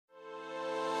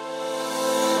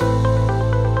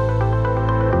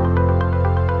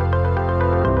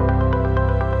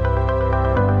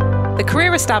The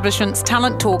Career Establishment's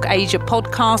Talent Talk Asia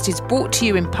podcast is brought to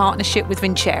you in partnership with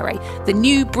Vincere, the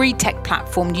new breed tech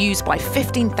platform used by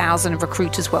 15,000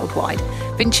 recruiters worldwide.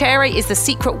 Vincere is the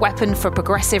secret weapon for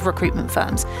progressive recruitment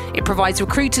firms. It provides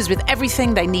recruiters with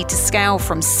everything they need to scale,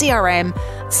 from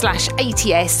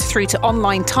CRM/ATS through to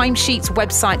online timesheets,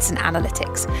 websites and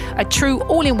analytics. A true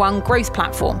all-in-one growth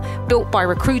platform built by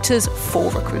recruiters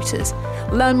for recruiters.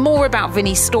 Learn more about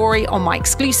Vinny's story on my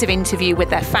exclusive interview with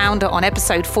their founder on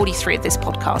episode 43 of this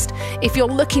podcast. If you're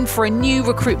looking for a new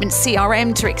recruitment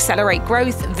CRM to accelerate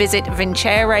growth, visit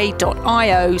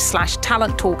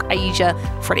vincere.io/Talent Talk Asia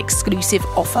for an exclusive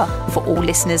offer for all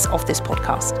listeners of this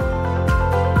podcast.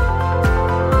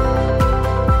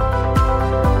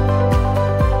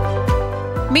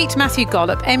 Meet Matthew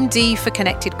Gollop, MD for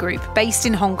Connected Group, based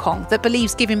in Hong Kong, that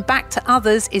believes giving back to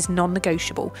others is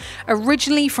non-negotiable.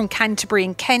 Originally from Canterbury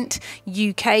in Kent,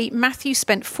 UK, Matthew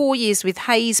spent 4 years with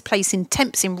Hays, placing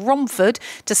temps in Romford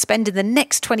to spend in the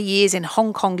next 20 years in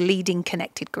Hong Kong leading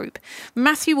Connected Group.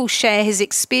 Matthew will share his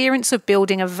experience of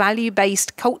building a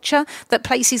value-based culture that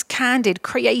places candid,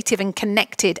 creative and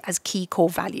connected as key core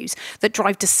values that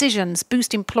drive decisions,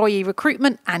 boost employee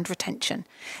recruitment and retention.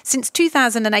 Since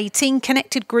 2018,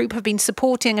 Connected Group have been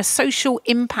supporting a social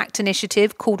impact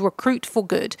initiative called Recruit for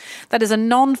Good. That is a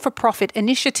non-for-profit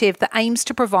initiative that aims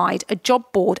to provide a job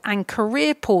board and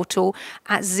career portal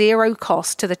at zero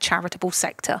cost to the charitable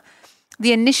sector.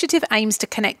 The initiative aims to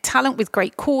connect talent with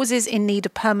great causes in need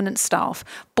of permanent staff,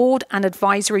 board and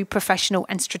advisory professional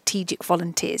and strategic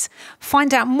volunteers.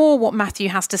 Find out more what Matthew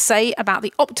has to say about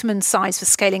the optimum size for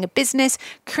scaling a business,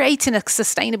 creating a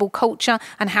sustainable culture,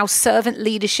 and how servant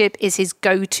leadership is his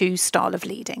go-to style of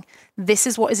leading. This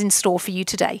is what is in store for you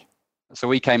today. So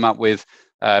we came up with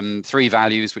 3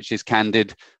 values, which is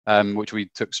candid, which we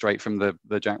took straight from the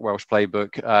Jack Welch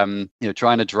playbook,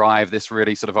 trying to drive this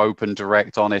really sort of open,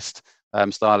 direct, honest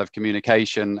style of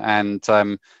communication, and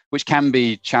which can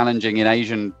be challenging in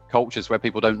Asian cultures where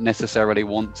people don't necessarily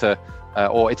want to,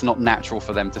 or it's not natural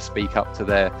for them to speak up to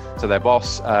their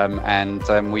boss.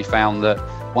 And we found that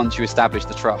once you establish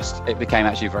the trust, it became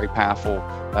actually a very powerful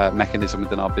mechanism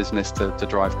within our business to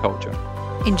drive culture.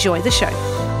 Enjoy the show.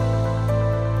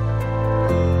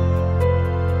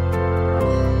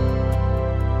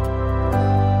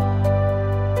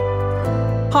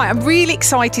 Hi, I'm really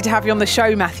excited to have you on the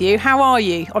show, Matthew. How are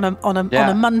you on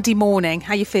a Monday morning?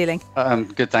 How are you feeling?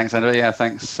 Good, thanks, Andrew. Yeah,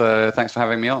 thanks for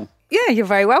having me on. Yeah, you're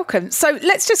very welcome. So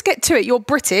let's just get to it. You're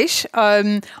British. I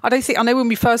know when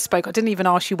we first spoke, I didn't even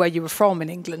ask you where you were from in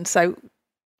England. So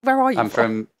where are you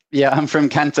from? I'm from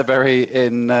Canterbury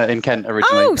in Kent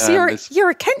originally. Oh, so you're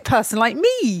a Kent person like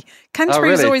me.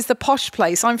 Canterbury is always the posh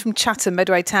place. I'm from Chatham,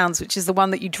 Medway Towns, which is the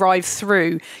one that you drive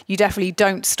through. You definitely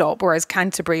don't stop, whereas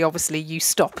Canterbury, obviously, you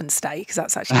stop and stay, because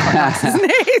that's actually quite nice, isn't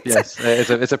it? Yes,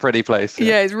 it's a pretty place.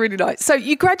 Yeah, it's really nice. So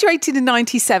you graduated in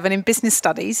 97 in business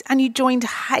studies, and you joined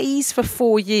Hays for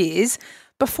 4 years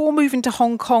before moving to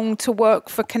Hong Kong to work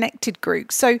for Connected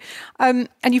Group. So, and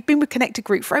you've been with Connected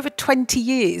Group for over 20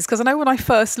 years, because I know when I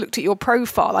first looked at your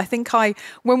profile,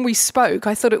 when we spoke,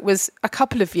 I thought it was a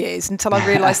couple of years until I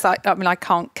realised that, I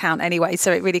can't count anyway.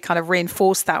 So it really kind of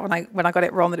reinforced that when I got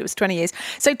it wrong, that it was 20 years.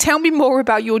 So tell me more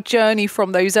about your journey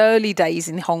from those early days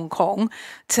in Hong Kong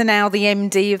to now the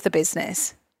MD of the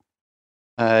business.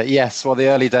 Yes, well, the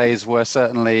early days were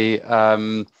certainly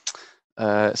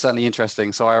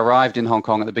interesting. So I arrived in Hong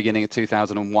Kong at the beginning of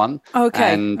 2001.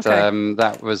 And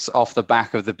that was off the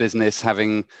back of the business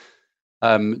having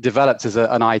developed as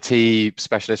an IT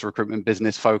specialist recruitment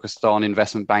business focused on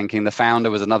investment banking. The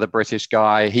founder was another British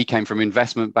guy. He came from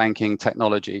investment banking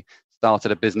technology,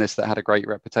 started a business that had a great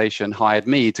reputation, hired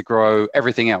me to grow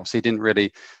everything else. He didn't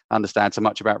really understand so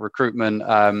much about recruitment,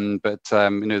 but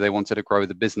they wanted to grow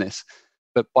the business.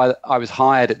 But I was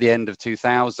hired at the end of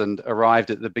 2000,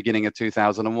 arrived at the beginning of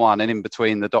 2001, and in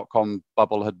between the dot-com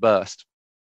bubble had burst.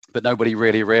 But nobody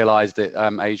really realized it.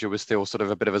 Asia was still sort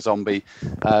of a bit of a zombie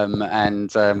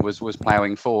and was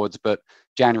plowing forwards. But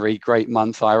January, great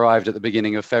month. I arrived at the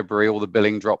beginning of February, all the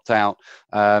billing dropped out.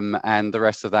 And the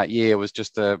rest of that year was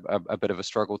just a bit of a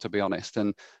struggle, to be honest.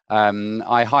 And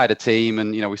I hired a team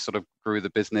and, we sort of grew the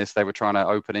business. They were trying to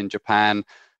open in Japan.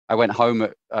 I went home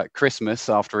at Christmas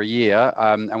after a year,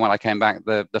 and when I came back,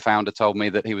 the founder told me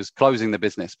that he was closing the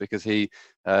business because he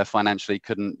financially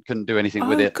couldn't do anything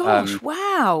with it.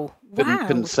 Wow!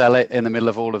 Couldn't sell it in the middle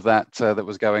of all of that that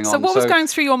was going on. So what was going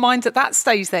through your mind at that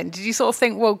stage then? Did you sort of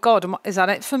think, well, God, is that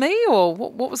it for me? Or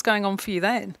what was going on for you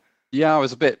then? Yeah, I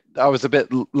was a bit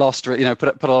lost. Put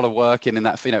a lot of work in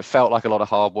that. It felt like a lot of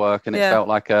hard work, and it felt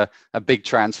like a big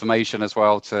transformation as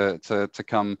well to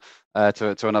come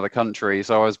to another country.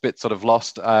 So I was a bit sort of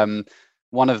lost.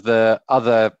 One of the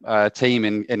other team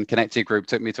in Connected Group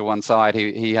took me to one side.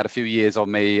 He had a few years on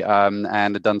me and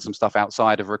had done some stuff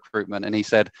outside of recruitment. And he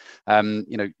said,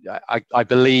 I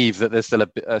believe that there's still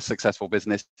a successful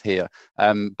business here,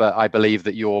 but I believe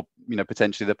that you're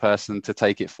potentially the person to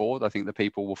take it forward. I think the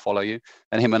people will follow you.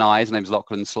 And him and I, his name's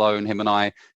Lachlan Sloan, him and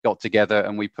I got together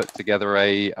and we put together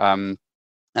an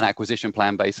acquisition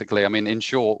plan, basically. I mean, in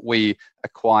short, we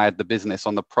acquired the business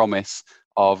on the promise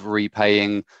of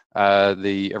repaying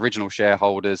the original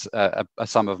shareholders a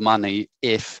sum of money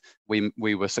if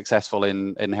we were successful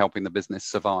in helping the business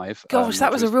survive. Gosh, that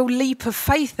was a real leap of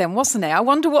faith then, wasn't it? I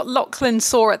wonder what Lachlan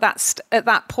saw at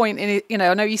that point in it.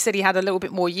 I know you said he had a little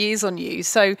bit more years on you,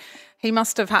 so he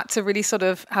must have had to really sort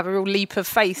of have a real leap of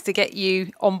faith to get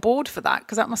you on board for that,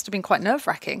 because that must have been quite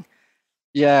nerve-wracking.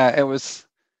 Yeah, it was.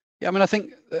 Yeah, I mean, I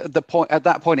think at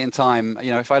that point in time,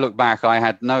 if I look back,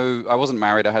 I wasn't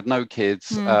married, I had no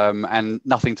kids, and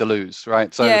nothing to lose,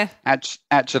 right? So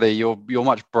actually, you're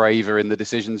much braver in the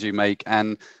decisions you make,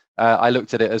 and I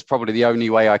looked at it as probably the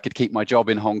only way I could keep my job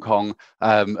in Hong Kong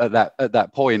at that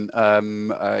point.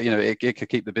 It could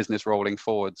keep the business rolling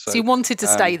forward. So you wanted to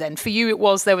stay then. For you,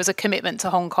 there was a commitment to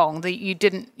Hong Kong that you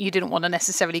didn't want to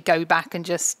necessarily go back and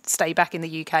just stay back in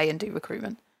the UK and do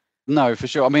recruitment. No, for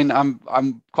sure. I mean,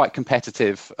 I'm quite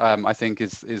competitive. I think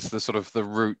is the sort of the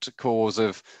root cause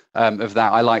of that.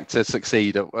 I like to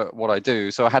succeed at what I do.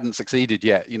 So I hadn't succeeded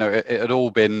yet. It had all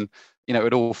been,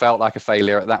 it all felt like a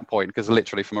failure at that point, because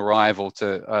literally from arrival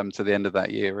to the end of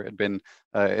that year, it had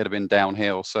been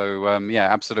downhill. So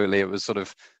absolutely, it was sort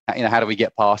of, how do we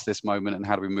get past this moment and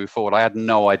how do we move forward? I had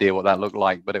no idea what that looked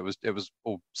like, but it was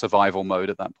all survival mode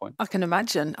at that point. I can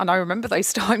imagine, and I remember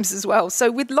those times as well.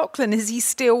 So with Lachlan, is he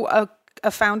still a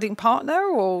founding partner,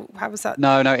 or how was that?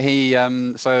 No, he.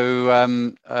 If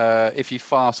you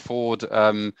fast forward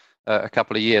a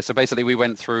couple of years, so basically we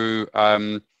went through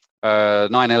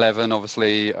 9/11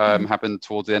 obviously happened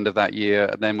towards the end of that year,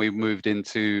 and then we moved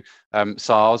into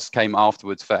SARS came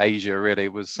afterwards for Asia. Really,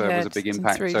 it was a big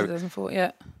impact.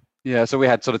 2004, yeah, so we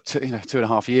had sort of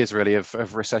 2.5 years really of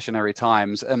recessionary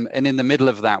times, and in the middle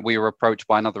of that, we were approached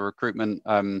by another recruitment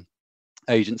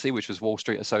agency, which was Wall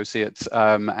Street Associates,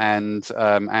 and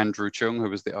Andrew Chung,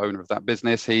 who was the owner of that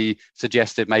business. He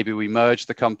suggested maybe we merge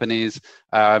the companies.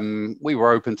 We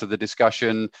were open to the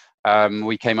discussion.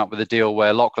 We came up with a deal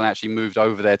where Lachlan actually moved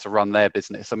over there to run their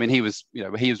business. I mean, he was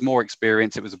more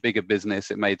experienced. It was a bigger business.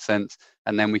 It made sense.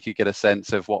 And then we could get a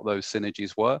sense of what those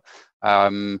synergies were.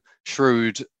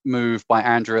 Shrewd move by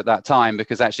Andrew at that time,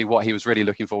 because actually what he was really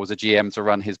looking for was a GM to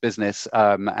run his business.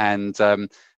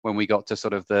 When we got to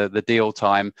sort of the deal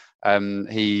time,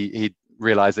 he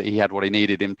realized that he had what he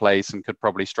needed in place and could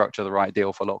probably structure the right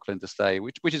deal for Lachlan to stay,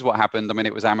 which is what happened. I mean,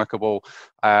 it was amicable,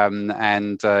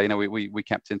 we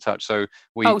kept in touch. So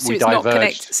we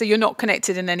diverged. So you're not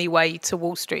connected in any way to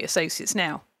Wall Street Associates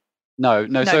now? No.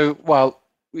 So, well,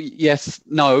 yes,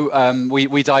 no.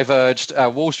 We diverged.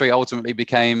 Wall Street ultimately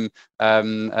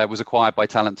was acquired by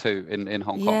Talent 2 in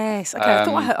Hong Kong. Yes, okay. I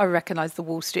thought I recognised the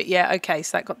Wall Street. Yeah, okay.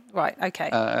 So that got right. Okay.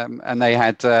 And they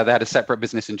had a separate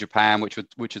business in Japan, which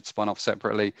had spun off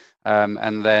separately.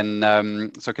 And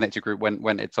then so Connected Group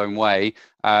went its own way.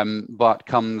 But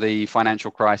come the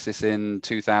financial crisis in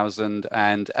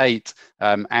 2008,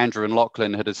 Andrew and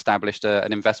Lachlan had established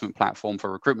an investment platform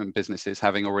for recruitment businesses,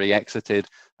 having already exited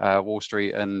Wall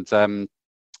Street, and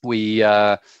we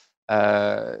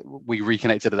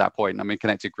reconnected at that point. I mean,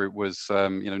 Connected Group was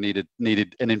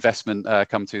needed an investment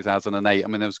come 2008. I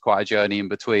mean, there was quite a journey in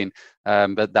between,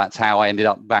 but that's how I ended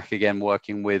up back again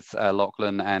working with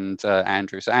Lachlan and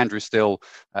Andrew. So Andrew's still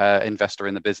investor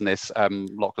in the business.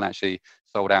 Lachlan actually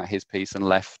sold out his piece and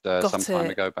left some time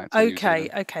ago back to New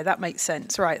Zealand. Okay, that makes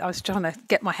sense. Right, I was trying to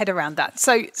get my head around that.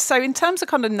 So in terms of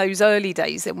kind of those early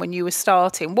days then when you were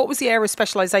starting, what was the area of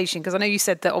specialisation? Because I know you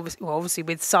said that obviously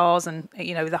with SARS and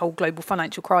the whole global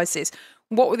financial crisis,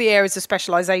 what were the areas of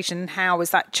specialisation and how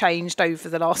has that changed over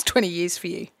the last 20 years for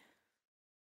you?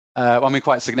 I mean,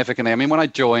 quite significantly. I mean, when I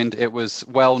joined, it was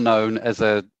well known as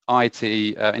a IT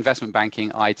investment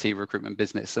banking IT recruitment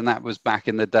business, and that was back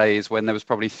in the days when there was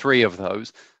probably 3 of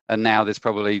those, and now there's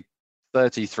probably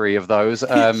 33 of those.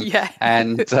 And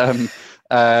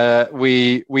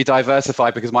we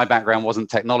diversified because my background wasn't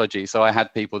technology, so I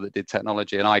had people that did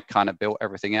technology, and I kind of built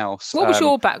everything else. What was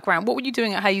your background? What were you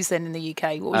doing at Hays then in the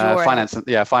UK? What was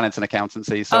your finance and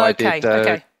accountancy. So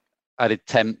I did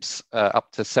temps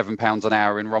up to £7 an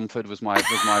hour in Romford was my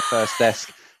first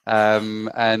desk.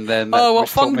 And then what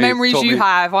fond memories you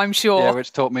have, I'm sure. Yeah,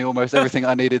 which taught me almost everything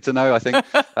I needed to know, I think.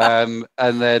 And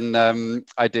then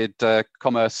I did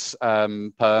commerce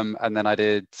perm, and then I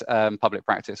did public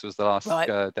practice was the last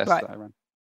desk that I ran.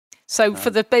 So for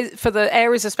the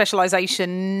areas of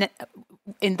specialisation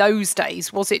in those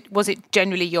days, was it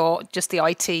generally just the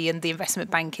IT and the investment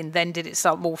banking? Then did it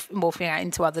start morphing out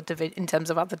into in terms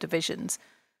of other divisions?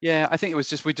 Yeah, I think we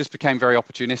just became very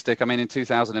opportunistic. I mean, in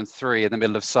 2003, in the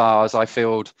middle of SARS, I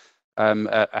filled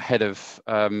a head of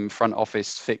front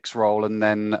office fix role, and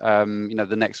then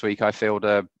the next week I filled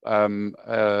an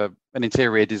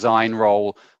interior design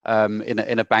role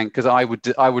in a bank, because I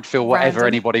would fill whatever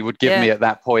anybody would give me at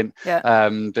that point,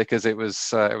 because it was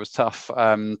tough.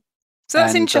 So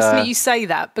that's interesting that you say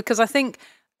that, because I think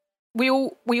we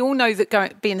all know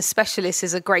that being a specialist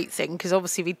is a great thing, because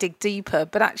obviously we dig deeper,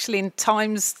 but actually in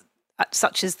times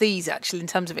such as these, actually in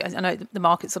terms of it, I know the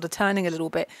market's sort of turning a little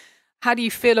bit. How do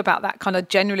you feel about that kind of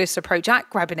generalist approach at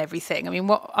grabbing everything? I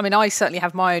mean, I certainly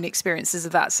have my own experiences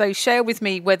of that. So share with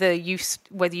me whether you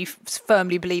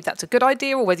firmly believe that's a good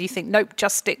idea, or whether you think, nope,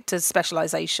 just stick to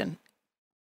specialisation.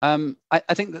 I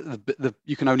think that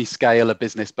you can only scale a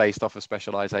business based off of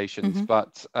specializations.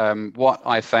 But what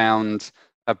I found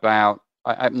about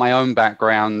my own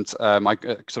background, I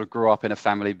sort of grew up in a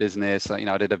family business.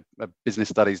 I did a business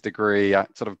studies degree,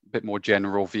 sort of a bit more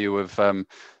general view of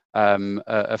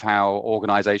how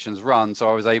organizations run. So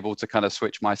I was able to kind of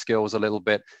switch my skills a little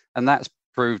bit, and that's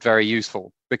proved very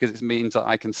useful, because it means that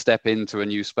I can step into a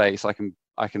new space. I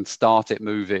can start it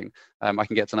moving. I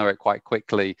can get to know it quite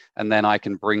quickly, and then I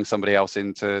can bring somebody else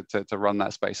in to run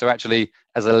that space. So actually,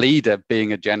 as a leader,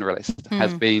 being a generalist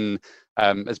has been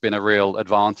a real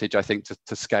advantage, I think,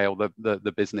 to scale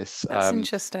the business. That's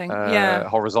interesting.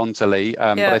 Horizontally.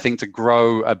 But I think to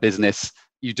grow a business,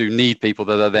 you do need people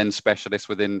that are then specialists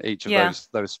within each of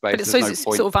those spaces. But it's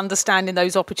sort of understanding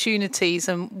those opportunities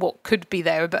and what could be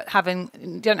there, but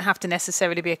you don't have to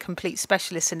necessarily be a complete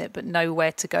specialist in it, but know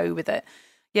where to go with it.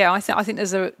 Yeah, I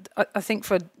think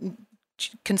for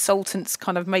consultants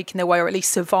kind of making their way, or at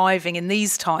least surviving in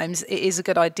these times, it is a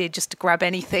good idea just to grab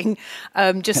anything,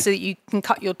 just so that you can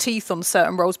cut your teeth on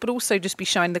certain roles, but also just be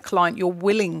showing the client you're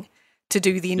willing to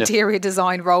do the interior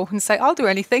design role and say, I'll do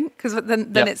anything, because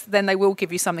then they will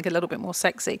give you something a little bit more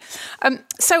sexy.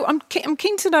 So I'm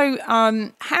keen to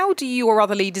know, how do you or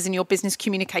other leaders in your business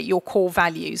communicate your core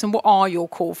values, and what are your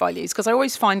core values? Because I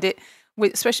always find it,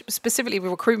 specifically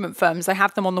with recruitment firms, they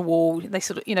have them on the wall, they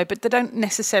sort of, but they don't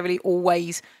necessarily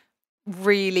always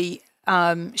really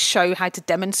show how to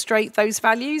demonstrate those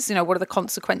values. What are the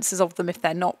consequences of them if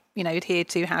they're not, adhered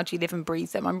to? How do you live and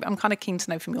breathe them? I'm kind of keen to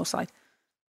know from your side.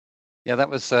 Yeah,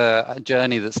 that was a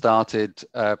journey that started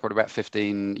probably about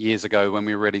 15 years ago, when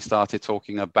we really started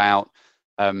talking about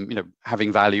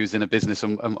having values in a business,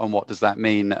 and what does that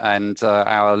mean. And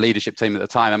our leadership team at the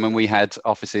time, we had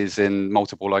offices in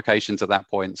multiple locations at that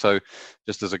point. So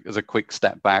just as a quick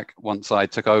step back, once I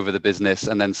took over the business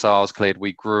and then SARS cleared,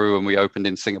 we grew and we opened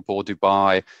in Singapore,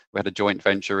 Dubai. We had a joint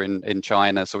venture in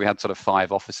China. So we had sort of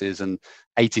 5 offices and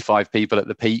 85 people at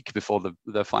the peak before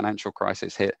the financial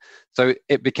crisis hit. So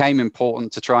it became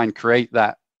important to try and create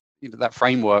that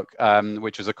framework,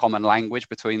 which was a common language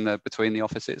between the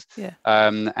offices.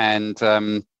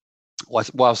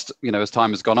 Whilst as time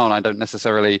has gone on, I don't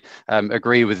necessarily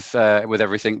agree with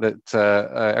everything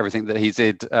that he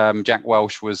did. Jack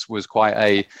Welch was quite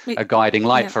a guiding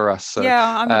light for us. So,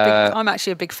 I'm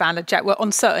actually a big fan of Jack. Well,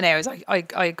 on certain areas,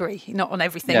 I agree. Not on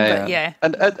everything, but yeah.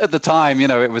 And at the time,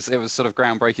 it was sort of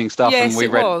groundbreaking stuff, and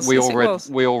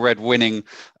we all read Winning,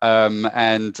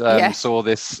 and saw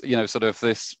this sort of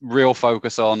this real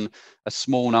focus on a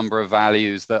small number of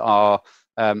values that are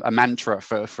a mantra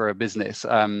for a business.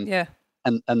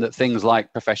 And that things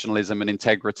like professionalism and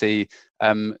integrity,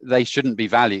 they shouldn't be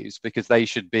values, because they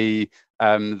should be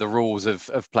the rules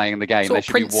of playing the game. Sort of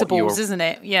principles, isn't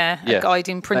it?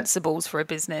 Guiding principles for a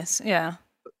business. Yeah.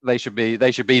 They should be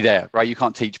there, right? You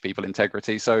can't teach people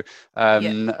integrity, so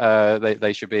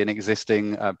they should be an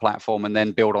existing platform, and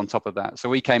then build on top of that. So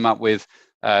we came up with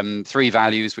 3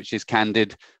 values, which is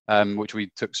candid, which we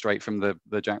took straight from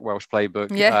the Jack Welch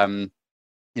playbook.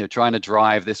 Trying to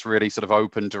drive this really sort of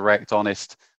open, direct,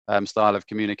 honest style of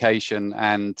communication,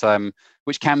 and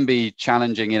which can be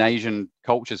challenging in Asian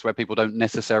cultures, where people don't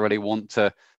necessarily want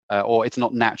to, or it's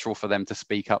not natural for them to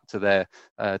speak up to their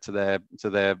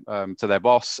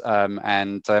boss.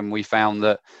 And we found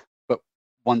that, but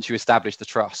once you establish the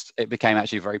trust, it became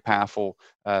actually a very powerful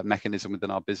mechanism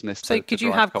within our business. So could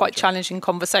you have quite challenging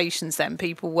conversations then?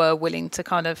 People were willing to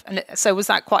kind of, and so was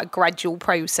that quite a gradual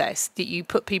process that you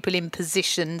put people in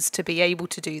positions to be able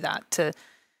to do that?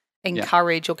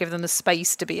 encourage or give them the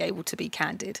space to be able to be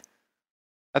candid?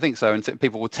 I think so, and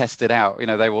people will test it out.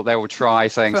 They will try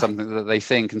saying something that they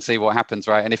think and see what happens,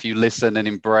 right? And if you listen and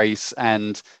embrace,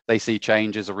 and they see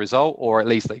change as a result, or at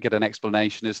least they get an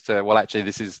explanation as to, well, actually,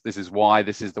 this is why,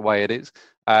 this is the way it is.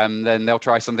 Then they'll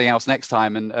try something else next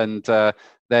time, and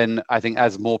then I think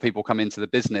as more people come into the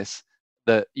business,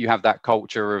 that you have that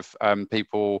culture of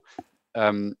people.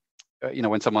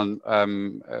 When someone,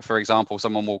 for example,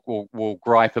 someone will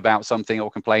gripe about something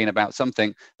or complain about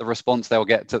something, the response they'll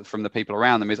get from the people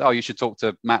around them is, "Oh, you should talk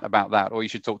to Matt about that, or you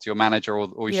should talk to your manager,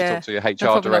 or you should talk to your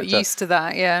HR director." Not used to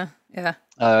that, yeah.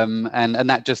 And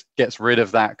that just gets rid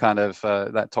of that kind of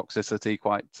that toxicity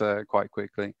quite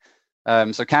quickly.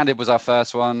 So Candid was our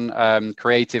first one.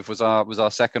 Creative was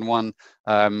our second one,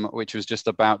 which was just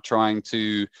about trying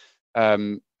to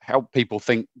help people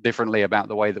think differently about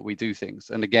the way that we do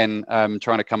things. And again,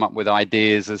 trying to come up with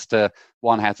ideas as to,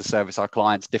 one, how to service our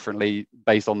clients differently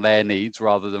based on their needs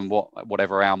rather than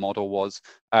whatever our model was,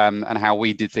 and how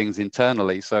we did things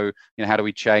internally. So, how do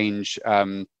we change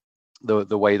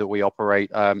the way that we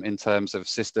operate in terms of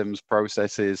systems,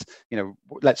 processes?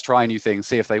 Let's try new things,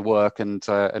 see if they work, and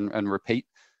repeat.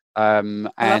 I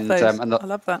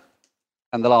love that.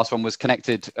 And the last one was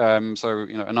Connected. So,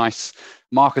 a nice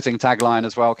marketing tagline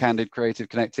as well: Candid, Creative,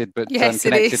 Connected. But yes,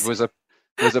 Connected was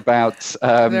about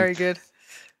very good.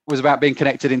 Was about being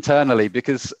connected internally,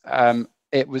 because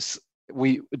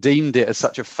we deemed it as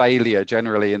such a failure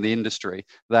generally in the industry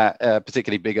that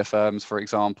particularly bigger firms, for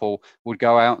example, would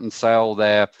go out and sell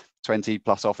their 20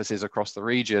 plus offices across the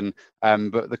region,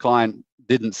 but the client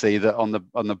didn't see that on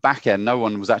the back end, no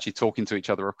one was actually talking to each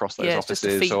other across those offices.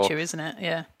 It's just a feature, isn't it?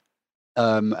 Yeah.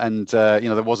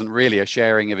 There wasn't really a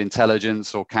sharing of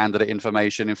intelligence or candidate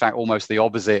information. In fact, almost the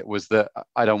opposite was that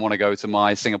I don't want to go to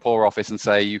my Singapore office and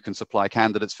say, you can supply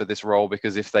candidates for this role,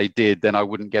 because if they did, then I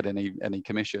wouldn't get any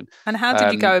commission. And how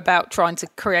did you go about trying to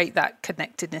create that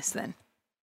connectedness then?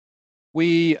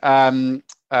 We,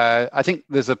 I think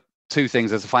there's two things.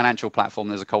 There's a financial platform,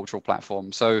 there's a cultural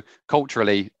platform. So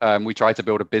culturally, we try to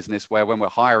build a business where when we're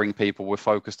hiring people, we're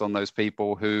focused on those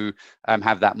people who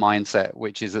have that mindset,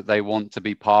 which is that they want to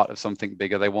be part of something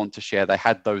bigger. They want to share. They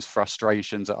had those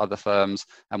frustrations at other firms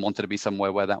and wanted to be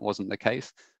somewhere where that wasn't the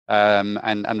case.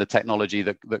 And the technology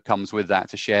that comes with that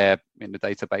to share in the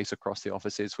database across the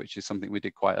offices, which is something we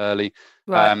did quite early.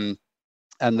 Right.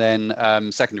 And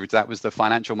then secondary to that was the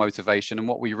financial motivation. And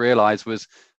what we realized was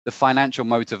the financial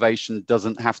motivation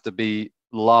doesn't have to be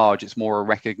large. It's more a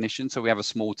recognition. So we have a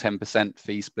small 10%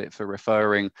 fee split for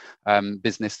referring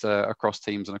business across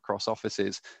teams and across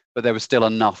offices. But there was still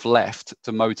enough left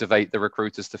to motivate the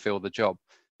recruiters to fill the job.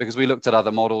 Because we looked at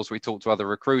other models, we talked to other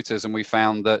recruiters, and we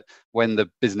found that when the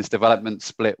business development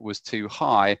split was too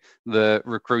high, the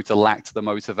recruiter lacked the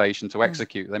motivation to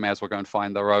execute. They may as well go and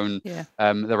find their own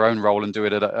role and do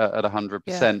it at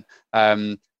 100%.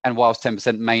 And whilst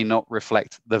 10% may not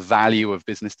reflect the value of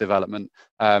business development,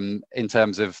 in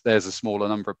terms of there's a smaller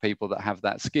number of people that have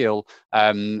that skill,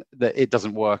 that it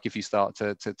doesn't work if you start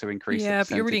to increase. Yeah,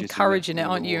 but you're really encouraging it,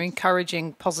 aren't you? You're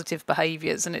encouraging positive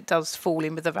behaviours, and it does fall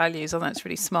in with the values. And that's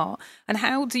really smart. And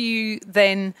how do you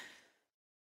then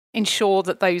ensure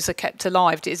that those are kept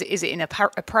alive? Is it in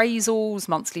appraisals,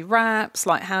 monthly wraps?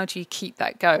 Like, how do you keep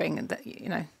that going? And that,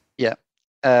 Yeah.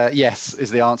 Yes, is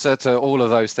the answer to all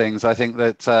of those things. I think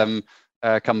that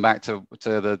come back to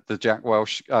the Jack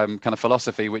Welch kind of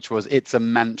philosophy, which was it's a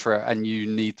mantra and you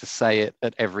need to say it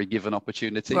at every given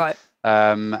opportunity. Right.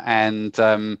 I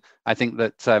think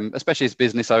that especially as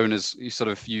business owners,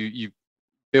 you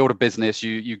build a business,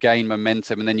 you gain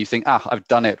momentum, and then you think, I've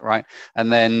done it, right?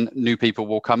 And then new people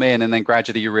will come in, and then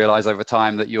gradually you realize over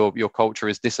time that your culture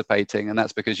is dissipating, and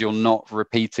that's because you're not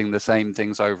repeating the same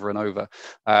things over and over.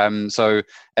 So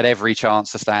at every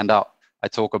chance to stand up, I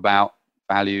talk about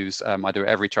values. I do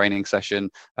every training session.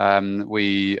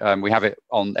 We have it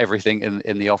on everything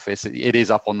in the office. It is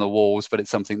up on the walls, but it's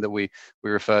something that we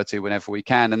refer to whenever we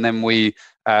can. And then we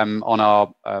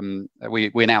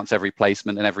announce every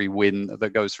placement and every win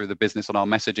that goes through the business on our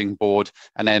messaging board.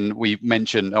 And then we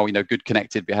mention, good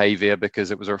connected behavior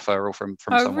because it was a referral from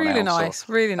someone really else.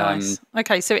 Really nice.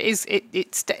 Okay, so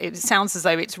it sounds as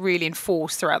though it's really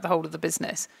enforced throughout the whole of the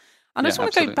business. And I just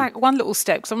want to go back one little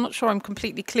step, because I'm not sure I'm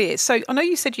completely clear. So I know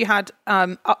you said you had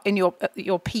in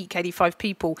your peak 85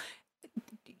 people.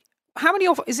 How many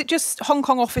is it just Hong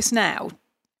Kong office now?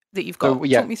 that you've got? So,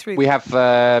 yeah, talk me through. We have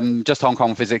just Hong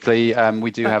Kong physically.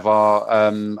 We do have our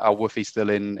WFOE still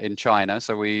in China.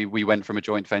 So we went from a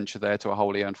joint venture there to a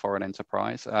wholly owned foreign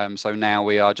enterprise. So now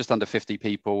we are just under 50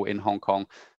 people in Hong Kong.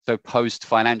 So post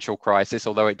financial crisis,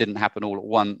 although it didn't happen all at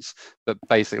once, but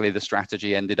basically the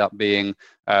strategy ended up being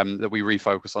that we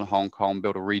refocus on Hong Kong,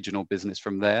 build a regional business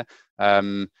from there.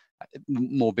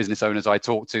 More business owners I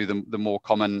talk to, the more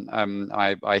common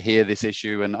I hear this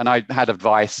issue. And I had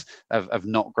advice of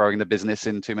not growing the business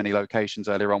in too many locations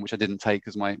earlier on, which I didn't take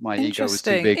because my ego was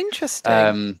too big.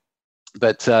 Interesting.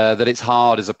 But that it's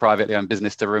hard as a privately owned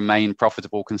business to remain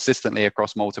profitable consistently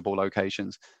across multiple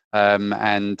locations.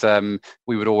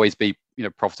 We would always be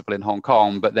profitable in Hong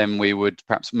Kong, but then we would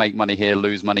perhaps make money here,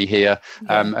 lose money here,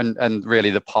 and really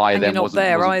the pie and then you're not wasn't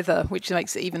there either, which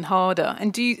makes it even harder.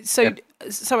 And so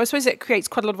I suppose it creates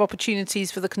quite a lot of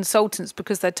opportunities for the consultants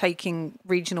because they're taking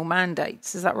regional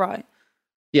mandates. Is that right?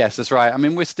 Yes, that's right. I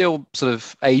mean, we're still sort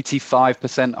of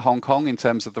 85% Hong Kong in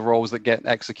terms of the roles that get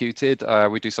executed.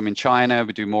 We do some in China,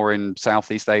 we do more in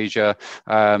Southeast Asia,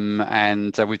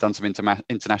 and we've done some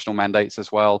international mandates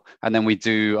as well. And then we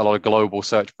do a lot of global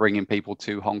search, bringing people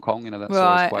to Hong Kong. That's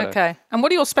right. Okay. And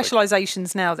what are your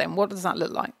specializations now then? What does that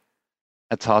look like?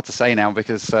 It's hard to say now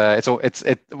because it's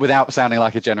without sounding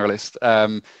like a generalist.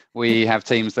 We have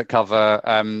teams that cover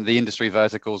the industry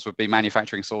verticals would be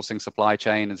manufacturing, sourcing, supply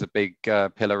chain is a big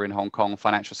pillar in Hong Kong.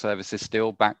 Financial services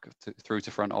still through to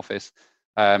front office,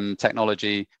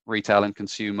 technology, retail, and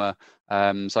consumer.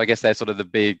 So I guess they're sort of the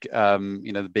big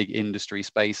the big industry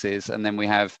spaces, and then we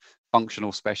have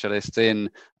functional specialists in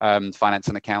finance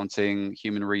and accounting,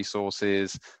 human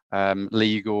resources,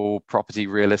 legal, property,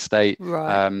 real estate.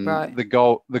 Right. The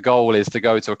goal is to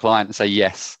go to a client and say,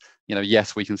 yes,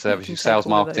 yes, we can service you, sales,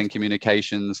 marketing,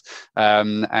 communications,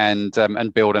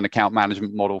 and build an account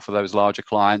management model for those larger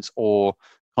clients or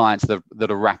clients that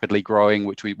are rapidly growing,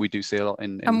 which we do see a lot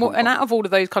in and out of all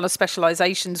of those kind of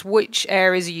specializations, which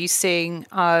areas are you seeing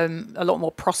a lot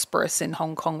more prosperous in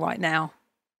Hong Kong right now?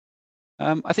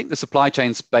 I think the supply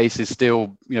chain space is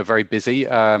still, very busy.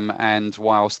 And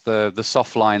whilst the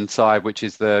soft line side, which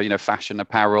is the, fashion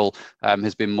apparel,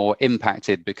 has been more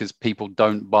impacted because people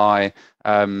don't buy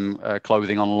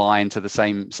clothing online to the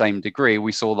same degree,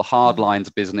 we saw the hard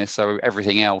lines business. So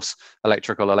everything else,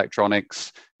 electrical,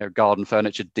 electronics, garden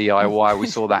furniture, DIY, we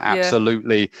saw that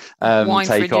absolutely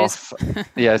take off.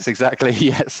 Yes, exactly.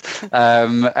 Yes.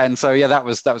 And so, that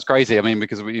was crazy. I mean,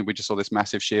 because we just saw this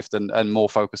massive shift and more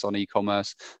focus on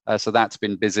e-commerce. So that's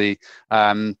been busy.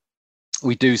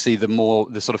 We do see the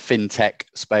sort of fintech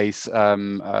space,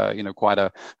 quite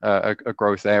a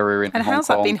growth area in Hong Kong. And how's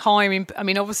that been hiring? I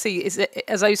mean, obviously, is it,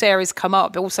 as those areas come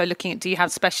up, but also looking at, do you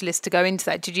have specialists to go into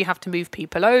that? Did you have to move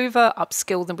people over,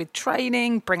 upskill them with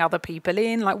training, bring other people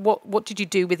in? Like, what did you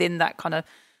do within that kind of?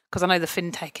 Because I know the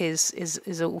fintech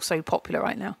is also popular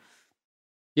right now.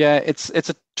 Yeah, it's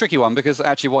a tricky one because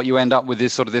actually what you end up with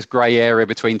is sort of this grey area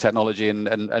between technology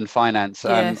and finance.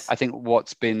 Yes. I think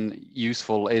what's been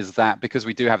useful is that because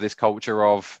we do have this culture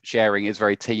of sharing, is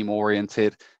very team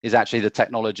oriented, is actually the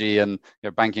technology and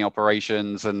banking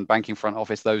operations and banking front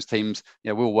office, those teams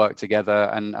will work together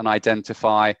and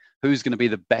identify who's going to be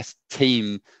the best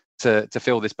team to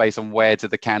fill this based on where do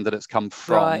the candidates come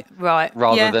from, right,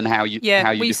 rather than how you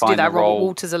we used to do that the role. Robert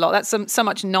Walters a lot. That's so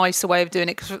much nicer way of doing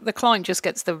it because the client just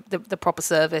gets the proper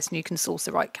service and you can source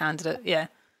the right candidate. Yeah,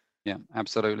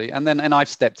 absolutely. And I've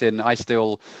stepped in. I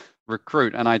still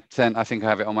recruit, and I think I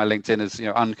have it on my LinkedIn as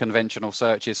unconventional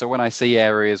searches. So when I see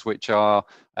areas which are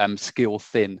skill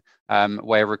thin,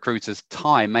 where recruiters'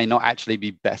 time may not actually be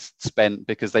best spent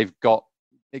because they've got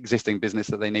existing business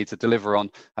that they need to deliver on,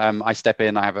 I step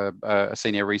in. I have a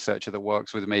senior researcher that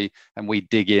works with me, and we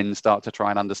dig in, start to try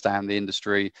and understand the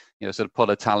industry, sort of put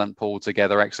a talent pool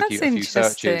together, execute a few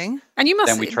searches. And you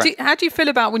must, how do you feel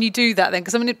about when you do that then?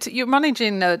 Because I mean, you're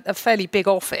managing a fairly big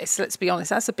office, let's be honest,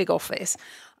 that's a big office.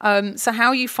 So how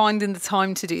are you finding the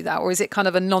time to do that? Or is it kind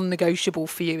of a non-negotiable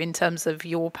for you in terms of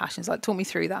your passions? Like, talk me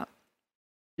through that.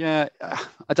 Yeah,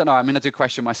 I don't know. I mean, I do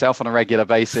question myself on a regular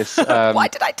basis. Why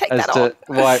did I take that on?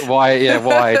 Why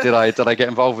did I get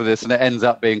involved with this? And it ends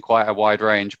up being quite a wide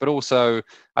range. But also,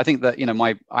 I think that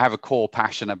I have a core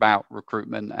passion about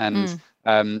recruitment, and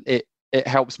it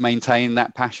helps maintain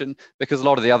that passion because a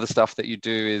lot of the other stuff that you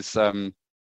do is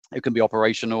it can be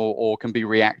operational or can be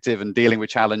reactive and dealing with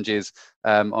challenges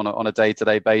on a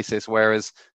day-to-day basis,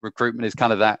 whereas recruitment is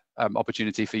kind of that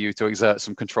opportunity for you to exert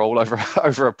some control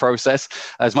over a process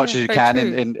as much as you can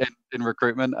in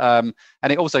recruitment. And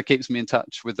it also keeps me in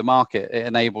touch with the market. It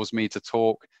enables me to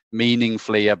talk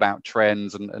meaningfully about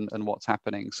trends and what's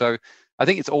happening. So I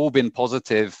think it's all been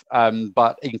positive,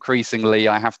 but increasingly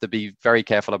I have to be very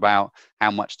careful about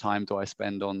how much time do I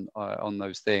spend on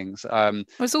those things.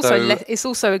 It's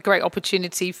also a great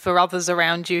opportunity for others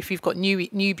around you if you've got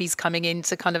newbies coming in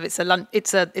to kind of it's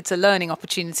a learning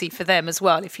opportunity for them as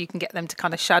well if you can get them to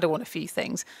kind of shadow on a few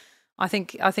things. I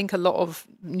think a lot of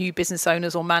new business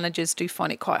owners or managers do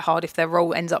find it quite hard if their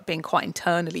role ends up being quite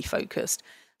internally focused.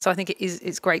 So I think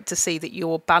it's great to see that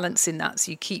you're balancing that, so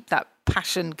you keep that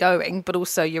passion going, but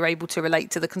also you're able to relate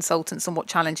to the consultants and what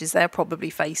challenges they're probably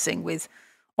facing with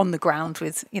on the ground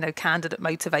with, candidate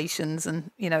motivations and,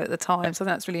 at the time. So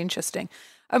that's really interesting.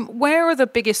 Where are the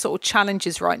biggest sort of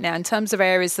challenges right now in terms of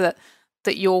areas that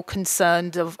you're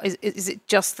concerned of? Is it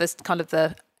just this kind of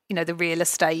the real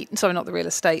estate, sorry, not the real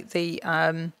estate,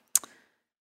 the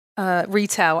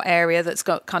retail area that's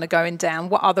got kind of going down?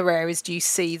 What other areas do you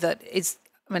see that is,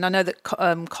 I mean, I know that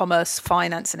commerce,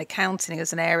 finance and accounting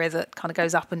is an area that kind of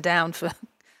goes up and down for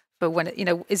when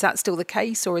is that still the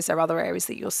case, or is there other areas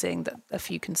that you're seeing that a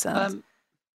few concerns?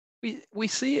 We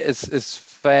see it as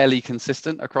fairly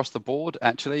consistent across the board,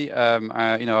 actually.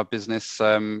 Our business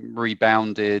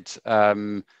rebounded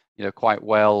quite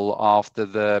well after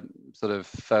the sort of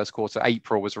first quarter.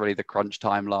 April was really the crunch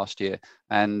time last year,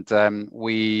 and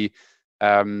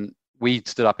we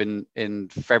stood up in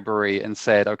February and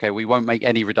said, okay, we won't make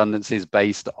any redundancies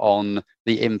based on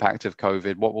the impact of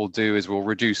COVID. What we'll do is we'll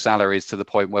reduce salaries to the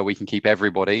point where we can keep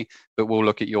everybody, but we'll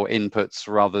look at your inputs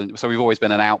rather than. So we've always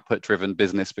been an output-driven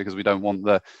business because we don't want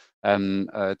the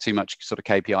too much sort of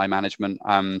KPI management.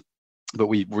 But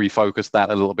we refocused that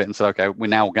a little bit and said, okay, we're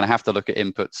now going to have to look at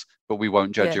inputs, but we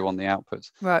won't judge you on the outputs.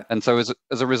 Right. And so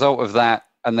as a result of that,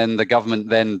 and then the government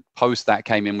then post that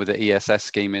came in with the ESS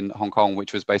scheme in Hong Kong,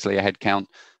 which was basically a headcount,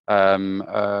 a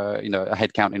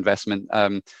headcount investment.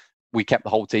 We kept the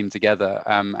whole team together,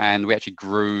 and we actually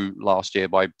grew last year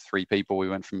by 3 people. We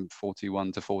went from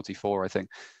 41 to 44, I think.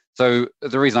 So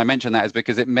the reason I mention that is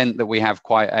because it meant that we have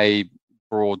quite a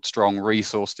broad, strong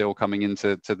resource still coming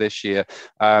into this year.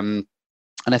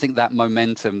 And I think that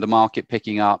momentum, the market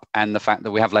picking up, and the fact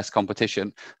that we have less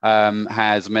competition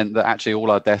has meant that actually all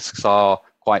our desks are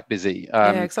quite busy.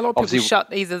 Because a lot of people shut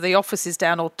either the offices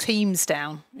down or teams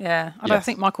down. Yeah, and yes. I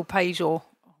think Michael Page or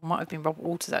might have been Robert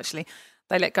Walters actually.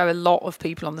 They let go a lot of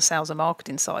people on the sales and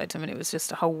marketing side. I mean, it was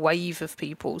just a whole wave of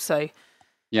people. So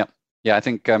yeah, I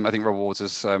think Robert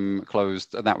Walters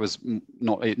closed, and that was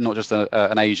not just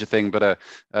an Asia thing, but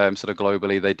sort of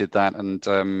globally they did that, and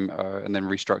then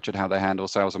restructured how they handle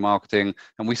sales and marketing.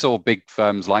 And we saw big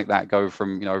firms like that go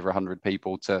from over 100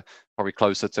 people to probably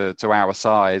closer to our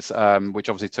size, which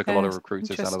obviously took a lot of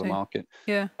recruiters out of the market.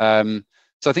 Yeah. So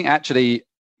I think actually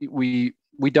we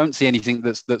don't see anything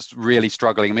that's really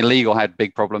struggling. I mean, legal had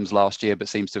big problems last year, but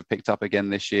seems to have picked up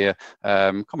again this year.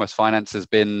 Commerce finance has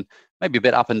been maybe a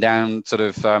bit up and down, sort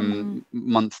of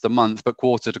month to month, but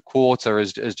quarter to quarter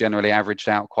has generally averaged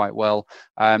out quite well.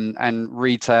 And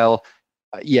retail,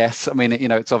 yes, I mean,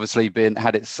 it's obviously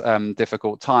had its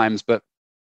difficult times, but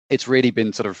it's really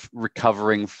been sort of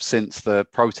recovering since the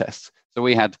protests. So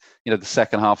we had, the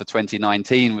second half of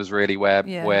 2019 was really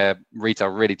where retail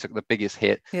really took the biggest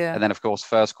hit. Yeah. And then, of course,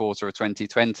 first quarter of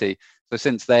 2020. So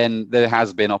since then, there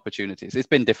has been opportunities. It's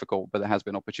been difficult, but there has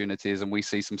been opportunities. And we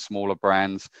see some smaller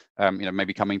brands,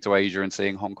 maybe coming to Asia and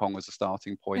seeing Hong Kong as a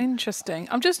starting point. Interesting.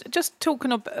 I'm just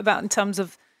talking about in terms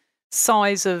of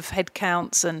size of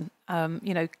headcounts and,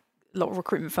 a lot of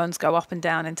recruitment firms go up and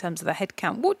down in terms of the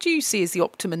headcount. What do you see as the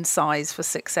optimum size for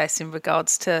success in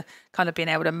regards to kind of being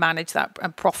able to manage that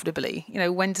and profitably?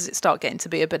 When does it start getting to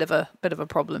be a bit of a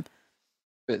problem?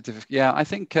 Yeah, I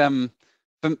think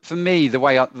for me, the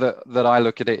way that I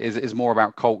look at it is more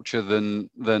about culture than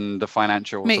the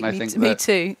financials. Me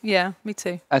too. Yeah, me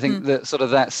too. I think that sort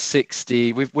of that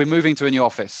 60. We're moving to a new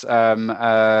office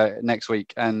next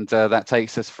week, and that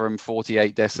takes us from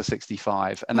 48 desks to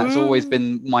 65, and that's always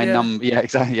been my number. Yeah,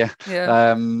 exactly.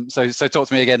 Yeah. So talk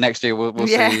to me again next year. We'll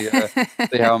see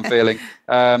how I'm feeling.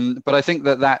 But I think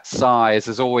that size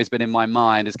has always been in my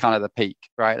mind as kind of the peak,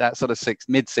 right? That sort of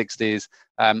mid 60s.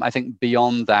 I think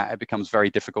beyond that, it becomes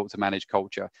very difficult to manage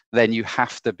culture. Then you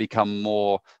have to become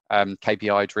more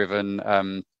KPI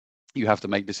driven. You have to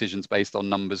make decisions based on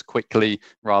numbers quickly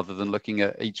rather than looking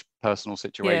at each personal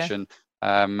situation.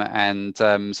 Yeah.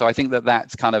 So I think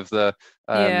that's kind of the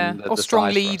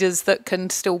strong leaders that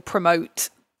can still promote,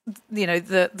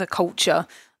 the culture.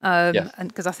 And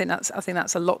because I think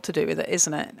that's a lot to do with it,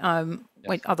 isn't it?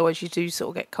 Otherwise you do sort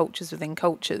of get cultures within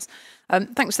cultures.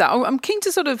 Thanks for that. I'm keen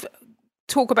to sort of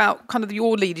talk about kind of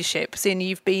your leadership, seeing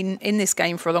you've been in this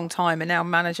game for a long time and now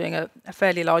managing a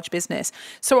fairly large business.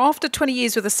 So after 20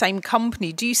 years with the same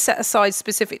company, do you set aside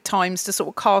specific times to sort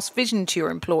of cast vision to your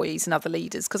employees and other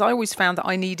leaders? Because I always found that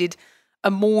I needed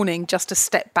a morning just to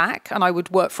step back, and I would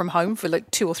work from home for like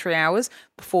 2 or 3 hours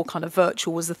before kind of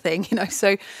virtual was the thing,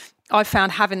 So I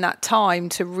found having that time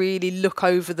to really look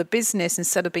over the business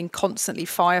instead of being constantly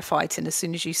firefighting as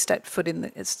soon as you step foot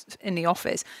in the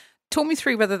office. Talk me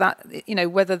through whether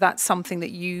that's something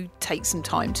that you take some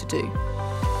time to do.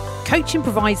 Coaching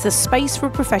provides the space for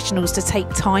professionals to take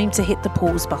time to hit the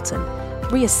pause button,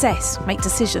 reassess, make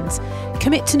decisions,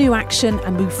 commit to new action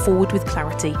and move forward with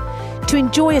clarity. To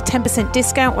enjoy a 10%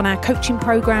 discount on our coaching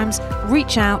programs,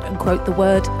 reach out and quote the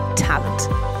word talent.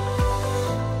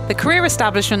 The Career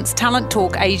Establishment's Talent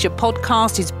Talk Asia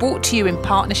podcast is brought to you in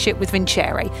partnership with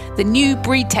Vincere, the new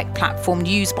breed tech platform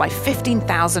used by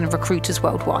 15,000 recruiters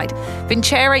worldwide.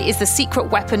 Vincere is the secret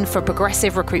weapon for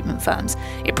progressive recruitment firms.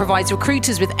 It provides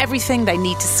recruiters with everything they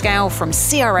need to scale from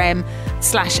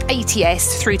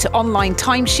CRM/ATS through to online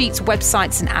timesheets,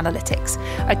 websites and analytics.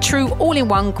 A true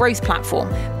all-in-one growth platform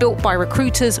built by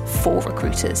recruiters for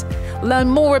recruiters. Learn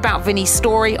more about Vinny's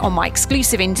story on my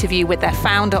exclusive interview with their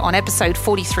founder on episode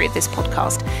 43 of this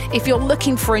podcast. If you're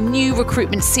looking for a new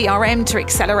recruitment CRM to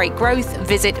accelerate growth,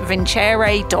 visit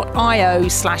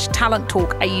vincere.io/Talent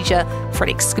Talk Asia for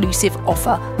an exclusive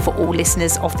offer for all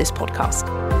listeners of this podcast.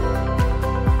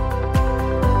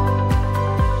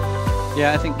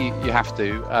 Yeah, I think you have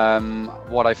to.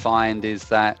 What I find is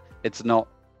that it's not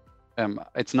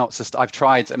just, I've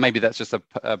tried, maybe that's just a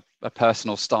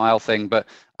personal style thing, but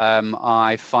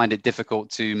I find it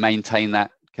difficult to maintain that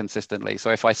consistently.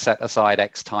 So if I set aside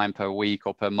X time per week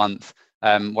or per month,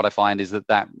 what I find is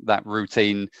that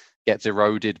routine gets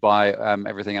eroded by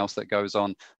everything else that goes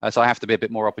on. So I have to be a bit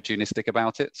more opportunistic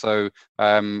about it. So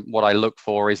what I look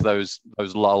for is those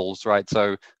lulls, right?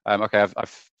 So okay,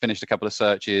 I've finished a couple of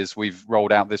searches. We've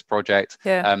rolled out this project.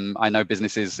 Yeah. I know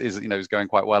business is going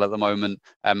quite well at the moment.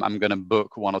 I'm going to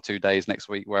book 1 or 2 days next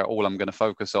week where all I'm going to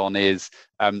focus on is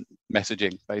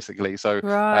messaging, basically. So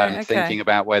thinking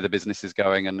about where the business is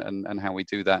going and how we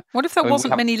do that. What if there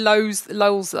wasn't many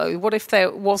lulls though? What if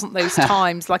there wasn't those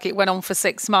times, like it went on for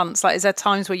 6 months? Like, is there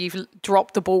times where you've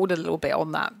dropped the ball a little bit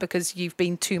on that because you've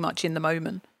been too much in the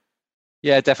moment?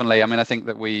 Yeah, definitely. I mean, I think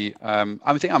that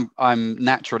I'm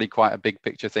naturally quite a big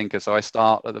picture thinker. So I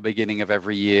start at the beginning of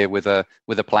every year with a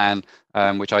plan,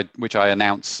 which I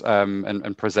announce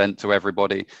and present to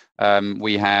everybody.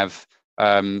 We have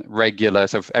regular,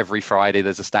 so every Friday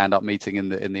there's a stand-up meeting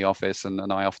in the office,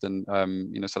 and I often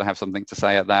sort of have something to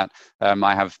say at that.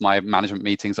 I have my management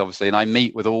meetings, obviously, and I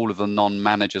meet with all of the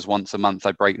non-managers once a month.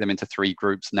 I break them into 3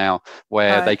 groups now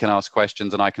where they can ask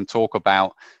questions and I can talk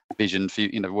about vision for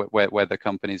where the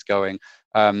company's going.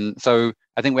 So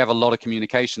I think we have a lot of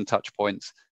communication touch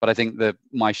points, but I think that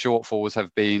my shortfalls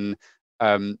have been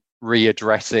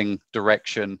readdressing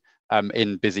direction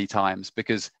in busy times,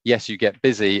 because yes, you get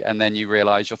busy and then you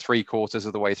realize you're 3/4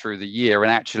 of the way through the year and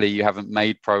actually you haven't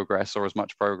made progress or as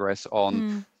much progress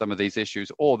on some of these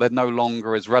issues, or they're no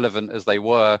longer as relevant as they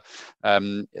were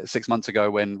 6 months ago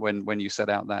when you set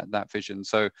out that vision.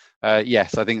 So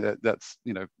yes, I think that's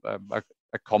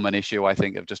a common issue, I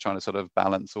think, of just trying to sort of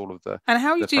balance all of the. And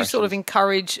how do you sort of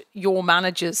encourage your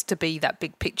managers to be that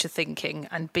big picture thinking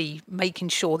and be making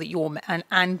sure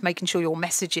that making sure your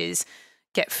messages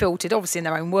get filtered, obviously in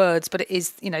their own words, but it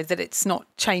is, that it's not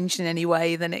changed in any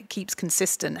way, then it keeps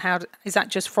consistent. Is that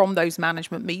just from those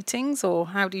management meetings, or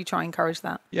how do you try and encourage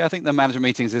that? Yeah, I think the management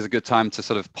meetings is a good time to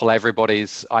sort of pull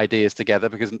everybody's ideas together,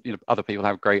 because other people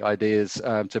have great ideas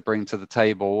to bring to the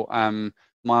table.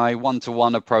 My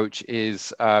one-to-one approach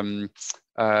is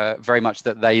very much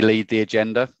that they lead the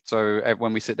agenda. So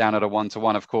when we sit down at a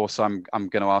one-to-one, of course, I'm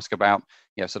going to ask about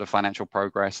sort of financial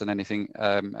progress and anything,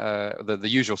 the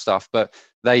usual stuff, but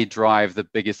they drive the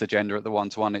biggest agenda at the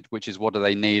one-to-one, which is what do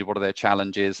they need, what are their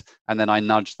challenges, and then I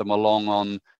nudge them along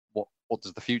on what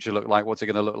does the future look like, what's it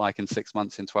going to look like in 6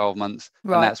 months, in 12 months,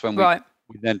 and that's when we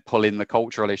then pull in the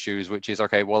cultural issues, which is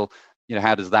okay, well,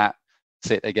 how does that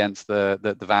sit against the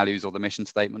values or the mission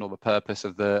statement or the purpose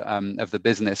of the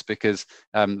business, because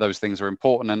those things are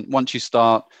important. And once you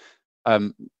start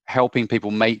helping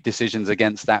people make decisions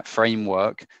against that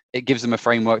framework, it gives them a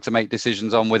framework to make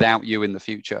decisions on without you in the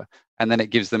future. And then it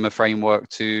gives them a framework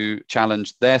to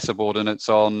challenge their subordinates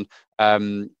on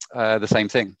the same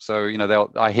thing. So,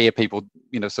 I hear people,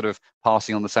 sort of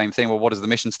passing on the same thing. Well, what does the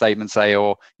mission statement say?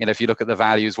 Or, if you look at the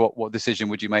values, what decision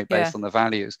would you make based on the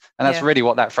values? And that's really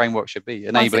what that framework should be,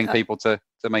 enabling people to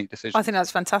make decisions. I think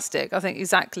that's fantastic. I think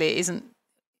exactly. It isn't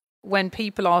when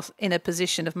people are in a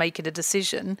position of making a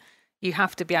decision, you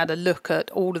have to be able to look at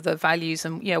all of the values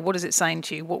and, what is it saying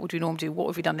to you? What would we normally do? What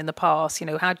have we done in the past?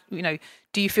 How,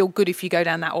 do you feel good if you go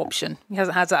down that option?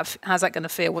 How's that going to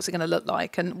feel? What's it going to look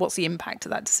like? And what's the impact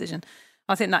of that decision?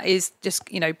 I think that is just,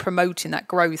 promoting that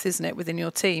growth, isn't it, within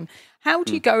your team? How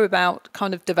do you go about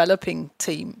kind of developing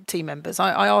team members?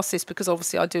 I ask this because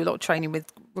obviously I do a lot of training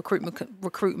with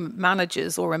recruitment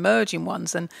managers or emerging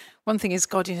ones. And one thing is,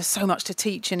 God, there's so much to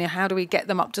teach. And how do we get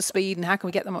them up to speed? And how can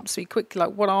we get them up to speed quickly?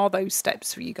 Like, what are those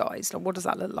steps for you guys? Like, what does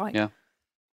that look like?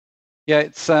 Yeah,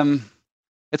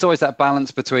 it's always that balance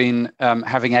between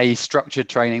having a structured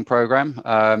training program,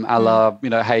 a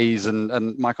la Hays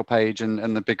and Michael Page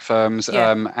and the big firms,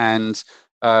 and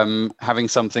having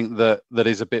something that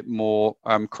is a bit more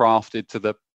crafted to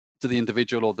the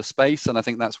individual or the space. And I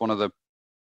think that's one of the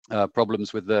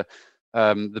problems with the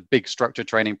big structured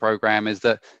training program, is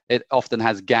that it often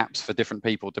has gaps for different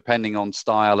people depending on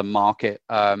style and market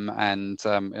and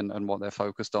what they're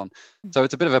focused on. So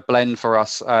it's a bit of a blend for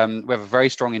us. We have a very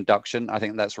strong induction. I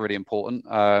think that's really important.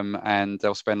 And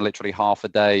they'll spend literally half a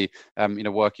day,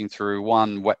 working through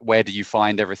where do you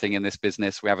find everything in this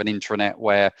business? We have an intranet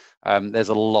where there's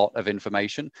a lot of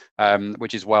information,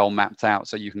 which is well mapped out.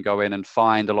 So you can go in and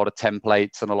find a lot of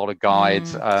templates and a lot of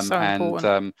guides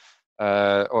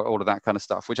all of that kind of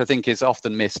stuff, which I think is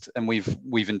often missed. And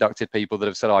we've inducted people that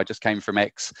have said, I just came from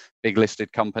X big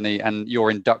listed company, and your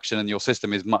induction and your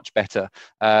system is much better.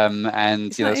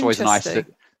 And it's always nice to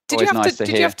Did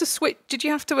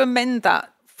you have to amend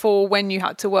that for when you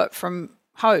had to work from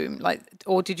home,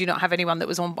 or did you not have anyone that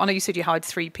was on? I know you said you hired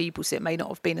 3 people, so it may not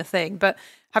have been a thing, but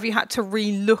have you had to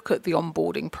re-look at the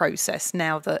onboarding process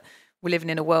now that we're living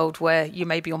in a world where you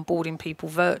may be onboarding people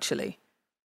virtually?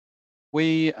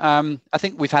 I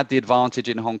think we've had the advantage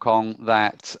in Hong Kong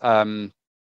that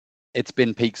it's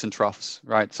been peaks and troughs,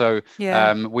 right? So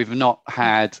we've not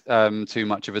had too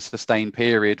much of a sustained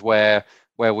period where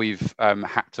we've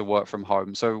had to work from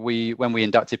home. So when we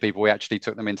inducted people, we actually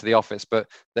took them into the office, but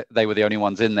they were the only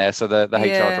ones in there. So the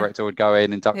HR director would go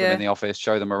in, induct them in the office,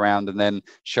 show them around, and then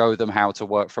show them how to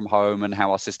work from home and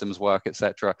how our systems work,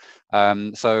 etc.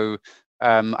 So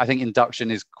I think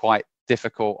induction is quite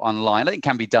difficult online. I think it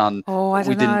can be done. I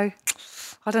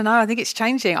don't know. I think it's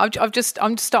changing.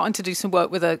 I'm starting to do some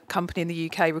work with a company in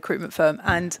the UK, recruitment firm,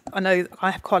 and I know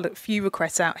I have quite a few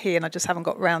requests out here, and I just haven't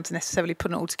got around to necessarily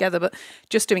putting it all together. But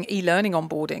just doing e-learning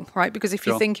onboarding, right? Because if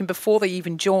you're thinking before they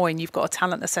even join, you've got a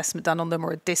talent assessment done on them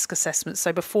or a DISC assessment.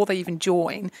 So before they even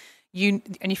join, and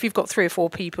if you've got 3 or 4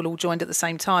 people all joined at the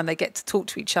same time, they get to talk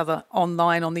to each other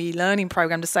online on the e-learning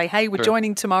program to say, hey, we're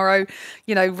joining tomorrow,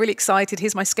 really excited.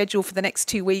 Here's my schedule for the next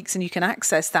 2 weeks, and you can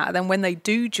access that. And then when they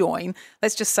do join,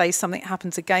 let's just say something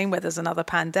happens again where there's another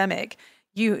pandemic.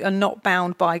 You are not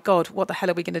bound by, God, what the hell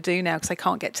are we going to do now because they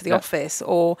can't get to the office,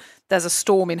 or there's a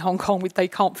storm in Hong Kong they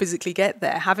can't physically get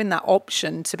there. Having that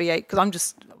option to be, because I'm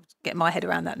just getting my head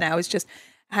around that now, is just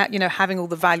having all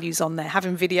the values on there,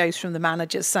 having videos from the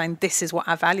managers saying this is what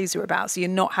our values are about. So you're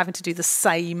not having to do the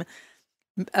same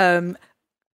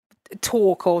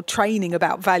talk or training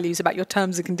about values, about your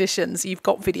terms and conditions. You've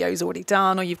got videos already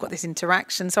done, or you've got this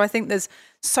interaction. So I think there's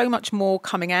so much more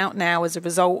coming out now as a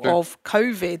result of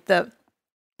COVID that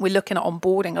we're looking at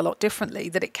onboarding a lot differently,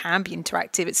 that it can be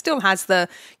interactive. It still has the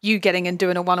you getting and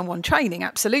doing a one-on-one training,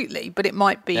 absolutely, but it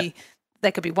might be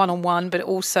there could be one-on-one, but it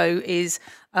also is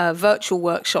virtual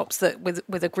workshops that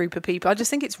with a group of people. I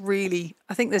just think it's really,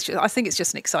 I think it's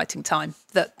just an exciting time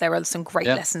that there are some great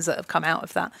lessons that have come out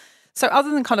of that. So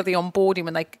other than kind of the onboarding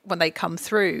when they come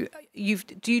through,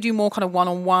 do you do more kind of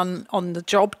one-on-one on the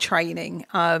job training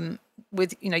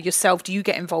with yourself? Do you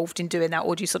get involved in doing that,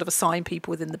 or do you sort of assign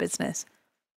people within the business?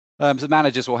 So the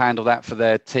managers will handle that for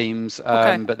their teams,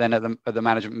 but then at the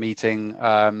management meeting,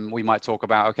 we might talk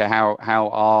about how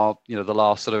are the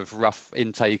last sort of rough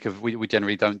intake of we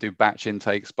generally don't do batch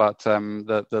intakes, but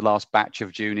the last batch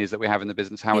of juniors that we have in the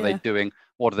business, how are they doing?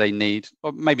 What do they need?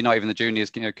 Or maybe not even the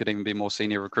juniors, could even be more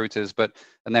senior recruiters.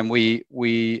 And then we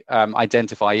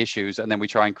identify issues, and then we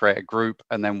try and create a group,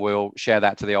 and then we'll share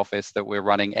that to the office that we're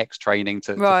running X training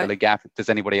to fill a gap. Does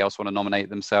anybody else want to nominate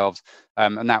themselves?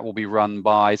 And that will be run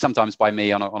sometimes by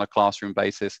me on a classroom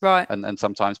basis, and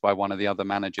sometimes by one of the other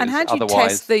managers. And how do you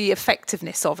test the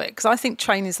effectiveness of it? Because I think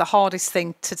training is the hardest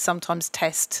thing to sometimes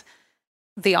test.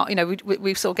 We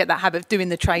sort of get that habit of doing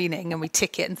the training and we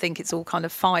tick it and think it's all kind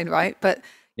of fine, right? But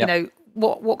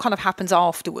what kind of happens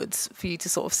afterwards for you to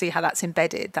sort of see how that's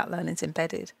embedded, that learning's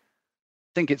embedded?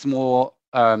 I think it's more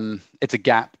it's a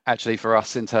gap actually for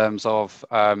us in terms of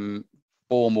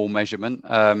formal measurement.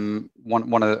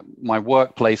 One of my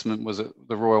work placement was at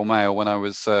the Royal Mail when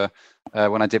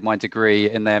I did my degree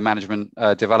in their management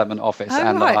development office,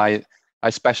 I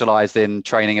specialised in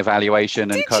training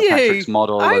evaluation and Kirkpatrick's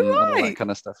model and all that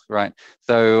kind of stuff. Right.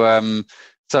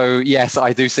 So yes,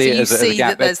 I do see it as a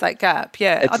gap. That there's that gap.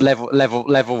 Yeah. It's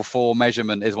level 4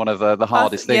 measurement is one of the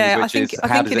hardest things. Yeah, I think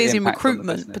it is in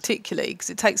recruitment particularly, because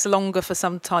it takes longer for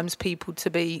sometimes people to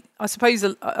be. I suppose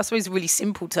really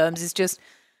simple terms is just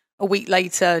a week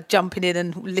later jumping in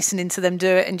and listening to them do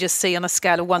it and just see on a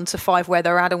scale of 1 to 5 where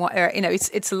they're at and what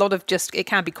it's a lot of just, it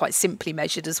can be quite simply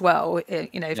measured as well,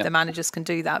 if the managers can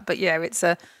do that. But yeah,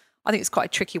 I think it's quite a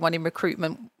tricky one in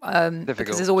recruitment.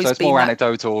 Because there's always it's more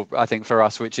anecdotal, I think, for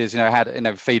us, which is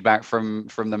had feedback from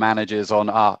the managers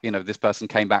on this person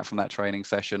came back from that training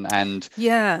session and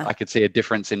I could see a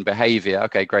difference in behaviour.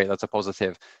 Okay, great, that's a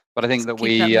positive. But I think that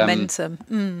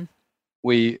momentum.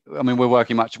 We're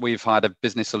working much. We've hired a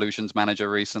business solutions manager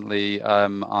recently.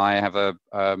 I have a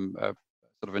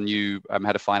sort of a new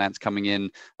head of finance coming in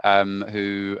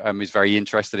who is very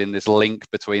interested in this link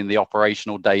between the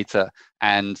operational data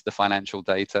and the financial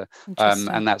data.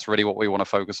 And that's really what we want to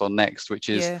focus on next, which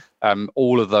is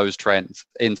all of those trends,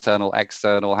 internal,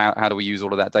 external. How do we use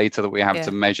all of that data that we have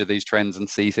to measure these trends and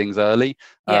see things early?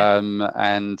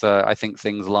 I think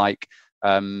things like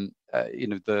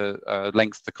the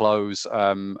length to close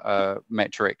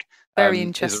metric. Very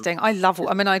interesting.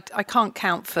 I can't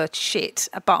count for shit,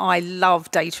 but I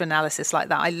love data analysis like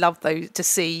that. I love those to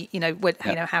see,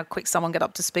 how quick someone get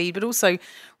up to speed, but also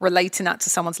relating that to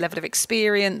someone's level of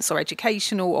experience or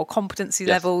educational or competency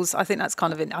levels. I think that's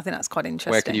quite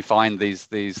interesting. Where can you find these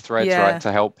threads, right,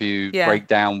 to help you break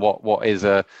down what is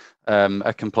a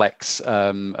complex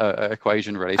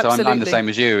equation, really. So I'm the same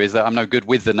as you, is that I'm no good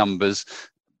with the numbers,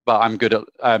 but I'm good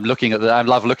at looking at I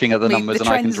love looking at the numbers and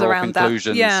I can draw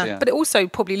conclusions. But it also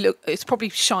probably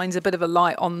shines a bit of a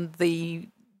light on the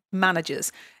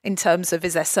managers in terms of,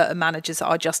 is there certain managers that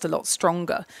are just a lot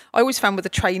stronger? I always found with the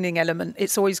training element,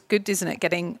 it's always good, isn't it,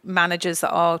 getting managers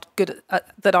that are good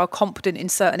that are competent in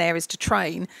certain areas to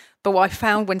train. But what I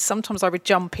found when sometimes I would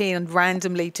jump in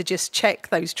randomly to just check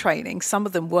those trainings, some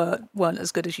of them weren't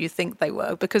as good as you think they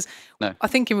were, because I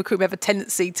think in recruitment we have a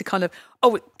tendency to kind of,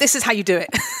 this is how you do it.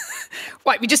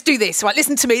 Right, we just do this. Right,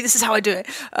 listen to me. This is how I do it.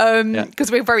 Because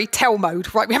we're very tell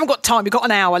mode. Right, we haven't got time. We've got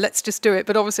an hour. Let's just do it.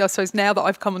 But obviously, I suppose now that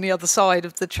I've come on the other side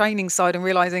of the training side and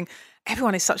realising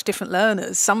everyone is such different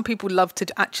learners. Some people love to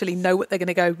actually know what they're going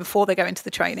to go before they go into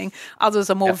the training. Others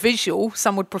are more visual.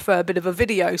 Some would prefer a bit of a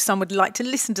video. Some would like to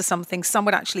listen to something. Some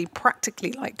would actually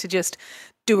practically like to just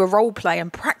do a role play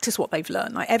and practice what they've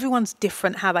learned. Like, everyone's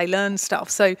different how they learn stuff.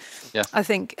 So I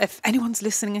think if anyone's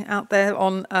listening out there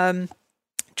on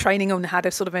training on how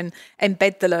to sort of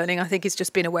embed the learning, I think it's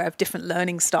just being aware of different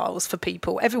learning styles for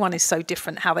people. Everyone is so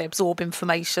different how they absorb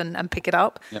information and pick it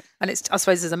up. And it's, I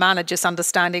suppose, as a manager, just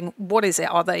understanding what is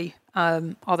it. Are they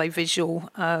visual?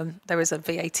 There is a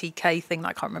VATK thing that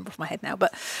I can't remember off my head now,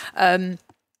 but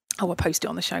I'll post it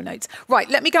on the show notes. Right,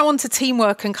 let me go on to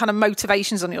teamwork and kind of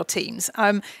motivations on your teams.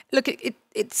 Look,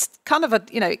 it's kind of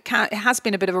it has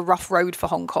been a bit of a rough road for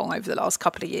Hong Kong over the last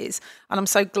couple of years, and I'm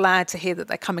so glad to hear that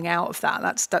they're coming out of that.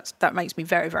 That makes me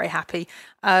very, very happy.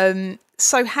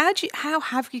 So how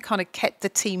have you kind of kept the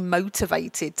team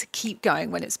motivated to keep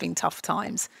going when it's been tough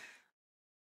times?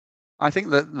 I think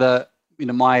that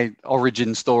my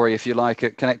origin story, if you like,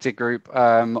 at Connected Group,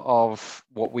 of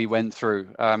what we went through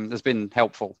has been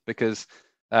helpful, because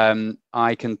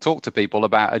I can talk to people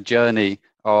about a journey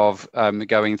of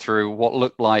going through what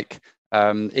looked like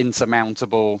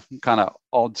insurmountable kind of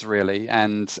odds, really,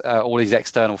 and all these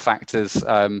external factors,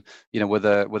 with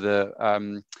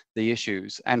the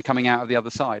issues, and coming out of the other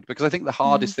side. Because I think the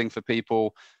hardest thing for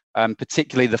people,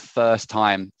 particularly the first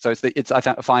time, so I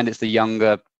find it's the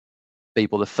younger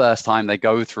people, the first time they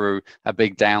go through a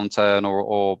big downturn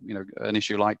or an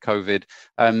issue like COVID,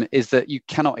 is that you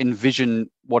cannot envision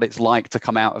what it's like to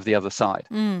come out of the other side.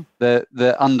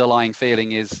 The underlying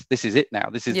feeling is, this is it now.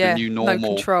 This is the new normal.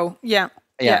 No control.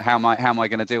 How am I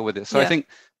going to deal with it? So I think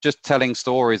just telling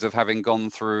stories of having gone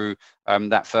through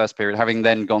that first period, having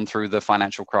then gone through the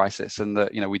financial crisis, and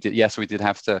that we did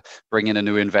have to bring in a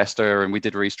new investor and we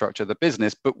did restructure the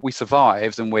business, but we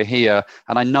survived and we're here.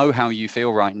 And I know how you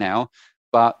feel right now,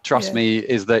 but trust me,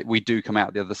 is that we do come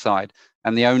out the other side.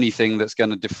 And the only thing that's going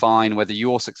to define whether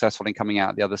you're successful in coming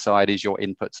out the other side is your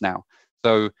inputs now.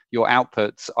 So your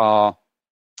outputs are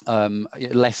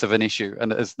less of an issue,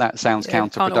 and as that sounds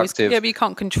counterproductive. But you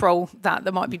can't control that.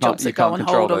 There might be jobs that go on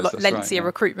hold, or lengthier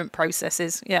recruitment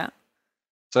processes.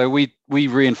 So we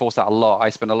reinforce that a lot. I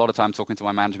spent a lot of time talking to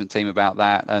my management team about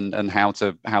that and how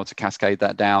to cascade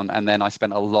that down. And then I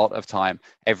spent a lot of time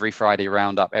every Friday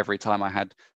roundup, every time I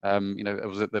had I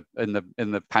was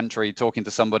in the pantry talking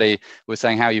to somebody who was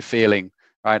saying, how are you feeling?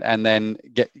 Right, and then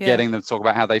getting them to talk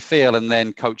about how they feel, and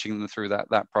then coaching them through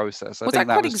that process. Was that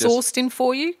quite exhausting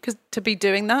for you? Because to be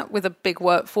doing that with a big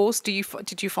workforce,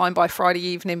 did you find by Friday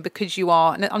evening, because you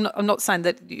are? And I'm not saying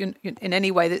that in any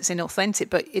way that's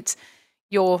inauthentic, but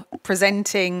you're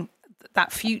presenting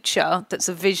that future that's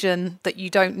a vision that you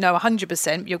don't know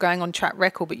 100%. You're going on track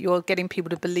record, but you're getting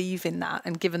people to believe in that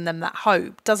and giving them that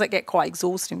hope. Does it get quite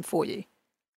exhausting for you?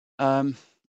 No,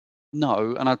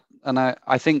 and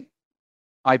I think.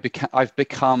 I've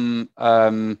become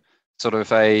sort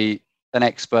of an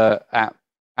expert at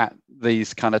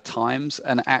these kind of times,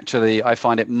 and actually I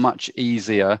find it much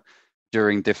easier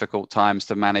during difficult times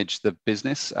to manage the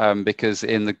business because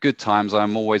in the good times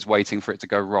I'm always waiting for it to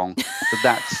go wrong.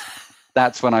 So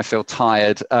that's when I feel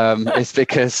tired. It's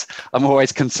because I'm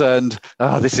always concerned.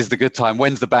 Oh, this is the good time.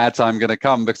 When's the bad time going to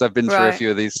come? Because I've been through a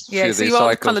few of these. Yeah, so you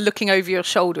are kind of looking over your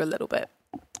shoulder a little bit.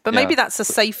 But maybe that's a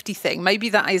safety thing. Maybe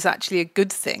that is actually a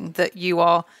good thing, that you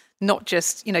are not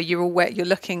just, you're aware, you're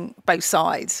looking both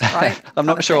sides, right? I'm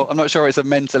not sure it's a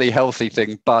mentally healthy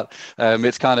thing, but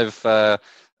it's kind of,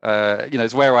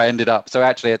 it's where I ended up. So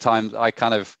actually at times I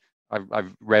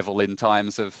revel in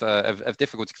times of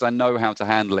difficulty because I know how to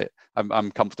handle it. I'm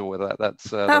comfortable with that.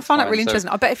 I find that really interesting.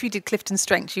 I bet if you did Clifton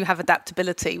Strengths, you have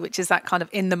adaptability, which is that kind of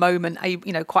in the moment,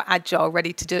 quite agile,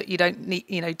 ready to do it. You don't need,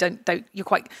 you're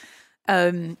quite...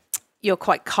 you're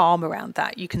quite calm around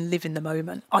that. You can live in the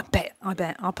moment. I bet.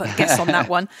 I'll put a guess on that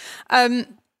one.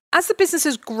 As the business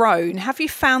has grown, have you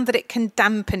found that it can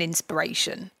dampen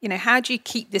inspiration? How do you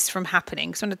keep this from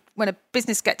happening? Because when a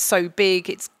business gets so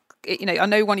big, I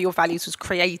know one of your values was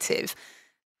creative.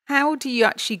 How do you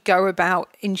actually go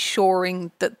about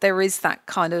ensuring that there is that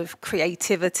kind of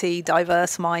creativity,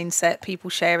 diverse mindset, people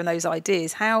sharing those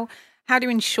ideas? How do you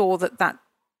ensure that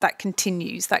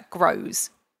continues, that grows?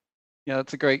 Yeah,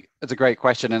 it's a great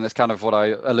question, and it's kind of what I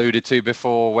alluded to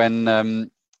before when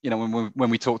when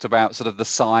we talked about sort of the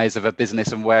size of a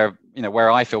business and where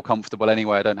I feel comfortable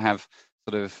anyway. I don't have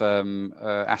sort of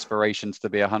aspirations to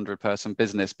be a 100-person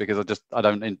business because I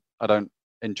don't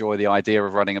enjoy the idea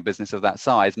of running a business of that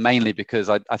size, mainly because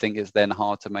I think it's then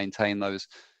hard to maintain those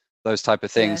type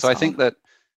of things. So I think that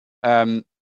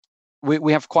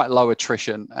we have quite low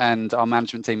attrition, and our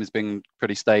management team has been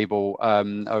pretty stable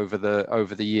over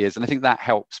the years, and I think that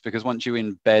helps because once you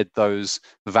embed those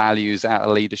values at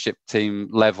a leadership team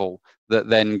level that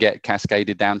then get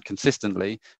cascaded down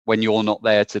consistently when you're not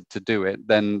there to do it,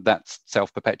 then that's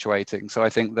self-perpetuating. So I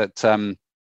think that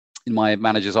my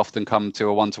managers often come to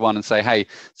a one-to-one and say, hey,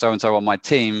 so-and-so on my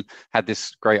team had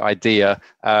this great idea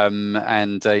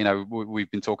and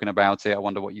we've been talking about it. I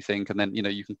wonder what you think. And then,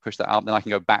 you can push that up. Then I can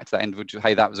go back to that individual.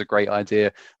 Hey, that was a great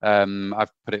idea.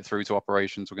 I've put it through to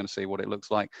operations. We're going to see what it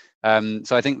looks like.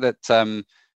 So I think that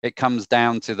it comes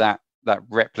down to that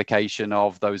replication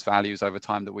of those values over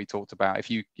time that we talked about. If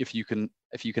you can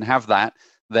have that,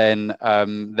 then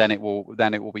it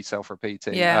will be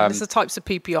self-repeating. Yeah, it's the types of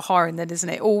people you're hiring then, isn't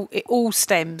it? It all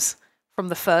stems from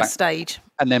the first stage.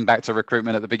 And then back to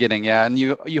recruitment at the beginning, yeah. And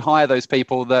you hire those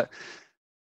people that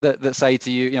say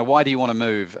to you, why do you want to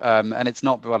move? And it's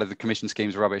not whether the commission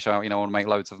scheme's rubbish. I want to make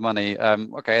loads of money.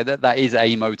 Okay, that is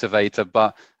a motivator,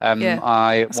 but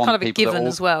it's kind of a given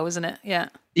as well, isn't it? Yeah.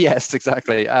 Yes,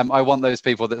 exactly. I want those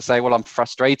people that say, well, I'm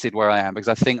frustrated where I am because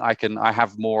I think I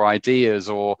have more ideas,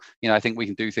 or, I think we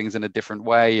can do things in a different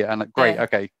way. And great,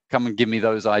 okay, come and give me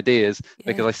those ideas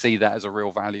because I see that as a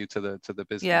real value to the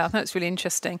business. Yeah, that's really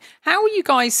interesting. How are you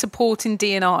guys supporting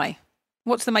D&I?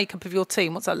 What's the makeup of your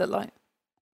team? What's that look like?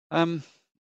 I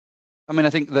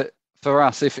think that for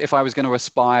us, if I was going to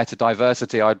aspire to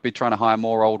diversity, I'd be trying to hire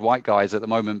more old white guys at the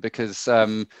moment because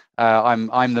I'm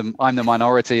the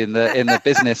minority in the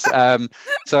business.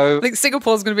 So I think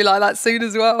Singapore's going to be like that soon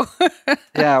as well.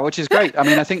 Yeah, which is great.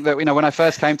 I think that when I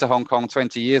first came to Hong Kong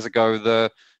 20 years ago,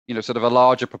 the sort of a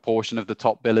larger proportion of the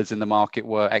top billers in the market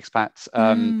were expats,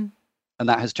 and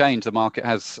that has changed. The market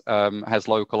has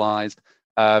localized.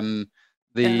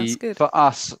 For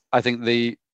us, I think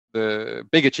the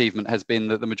big achievement has been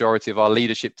that the majority of our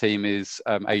leadership team is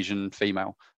Asian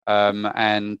female,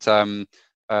 and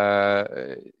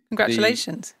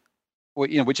congratulations.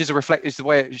 Which is is the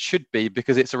way it should be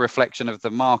because it's a reflection of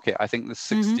the market. I think the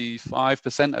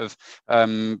 65% of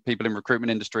people in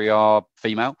recruitment industry are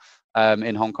female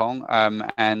in Hong Kong,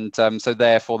 and so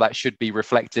therefore that should be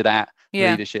reflected at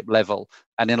leadership level.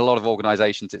 And in a lot of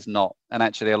organisations, it's not. And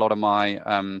actually, a lot of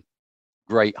my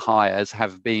great hires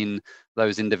have been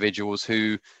those individuals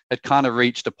who had kind of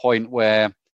reached a point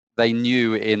where they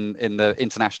knew in the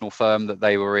international firm that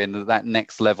they were in, that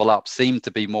next level up seemed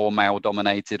to be more male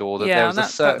dominated, or that there was a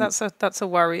certain... that's a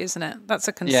worry, isn't it? That's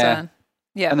a concern.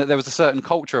 Yeah. And that there was a certain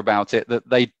culture about it that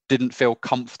they didn't feel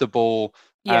comfortable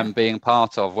being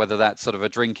part of, whether that's sort of a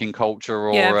drinking culture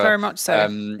or... Yeah, very much so.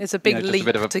 It's a big leap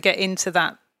to get into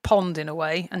that pond in a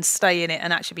way and stay in it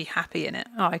and actually be happy in it.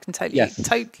 Oh, I can totally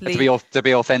to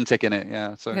be authentic in it.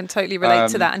 Yeah, so I can totally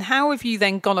relate to that. And how have you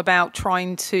then gone about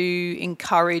trying to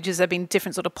encourage? Has there been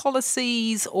different sort of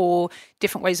policies or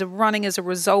different ways of running as a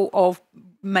result of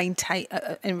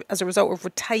retaining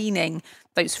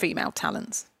those female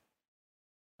talents?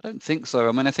 I don't think so.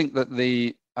 I mean, I think that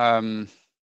the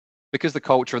because the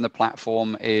culture and the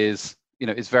platform is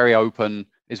very open,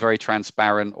 is very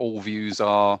transparent. All views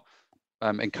are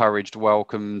encouraged,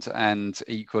 welcomed, and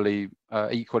equally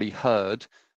heard.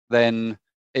 Then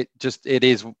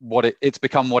it's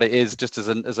become what it is, just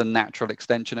as a natural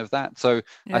extension of that. So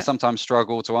I sometimes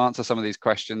struggle to answer some of these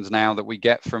questions now that we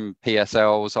get from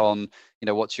PSLs on,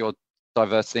 what's your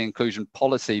diversity inclusion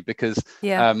policy, because we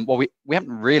haven't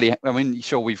really, I mean,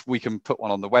 sure, we can put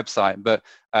one on the website, but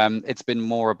it's been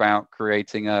more about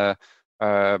creating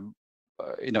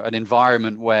an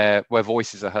environment where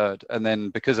voices are heard, and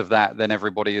then because of that, then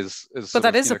everybody is but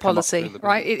that is a policy,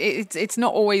 right? It's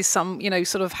not always some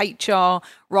sort of HR,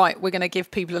 right, we're going to give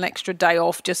people an extra day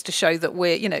off just to show that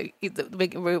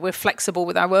we're flexible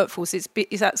with our workforce. It's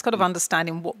kind of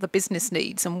understanding what the business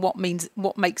needs and what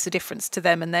makes a difference to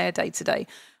them and their day to day.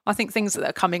 I think things that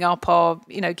are coming up are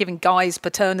giving guys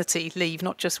paternity leave,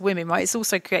 not just women, right? It's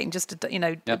also creating just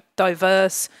a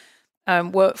diverse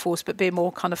workforce, but being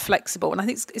more kind of flexible. And I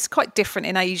think it's quite different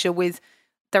in Asia,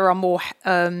 there are more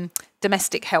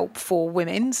domestic help for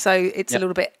women, so it's a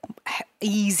little bit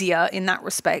easier in that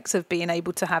respect of being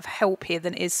able to have help here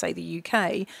than it is, say, the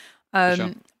UK.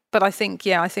 Sure. But I think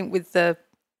with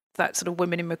that sort of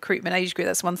women in recruitment age group,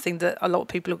 that's one thing that a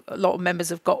lot of members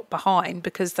have got behind,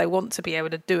 because they want to be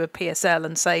able to do a PSL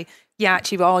and say, yeah,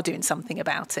 actually we are doing something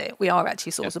about it. We are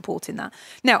actually sort of supporting that.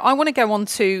 Now, I want to go on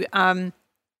to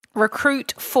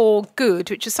Recruit for Good,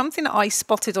 which is something that I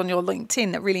spotted on your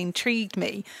LinkedIn that really intrigued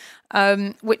me,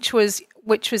 which was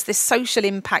this social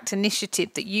impact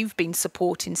initiative that you've been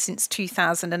supporting since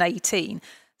 2018.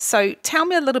 So tell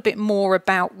me a little bit more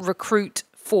about Recruit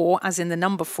for, as in the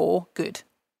number 4, Good.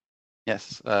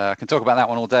 Yes, I can talk about that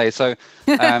one all day. So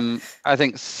I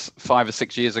think 5 or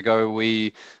 6 years ago,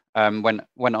 we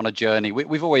went on a journey.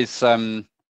 We've always...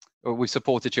 we've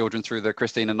supported children through the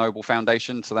Christina Noble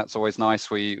Foundation, so that's always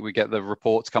nice. We get the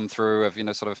reports come through of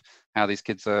sort of how these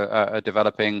kids are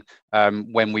developing.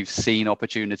 When we've seen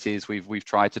opportunities, we've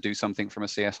tried to do something from a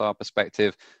CSR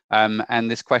perspective.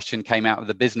 And this question came out of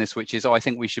the business, which is, I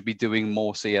think we should be doing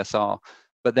more CSR.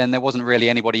 But then there wasn't really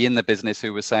anybody in the business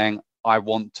who was saying, I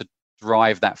want to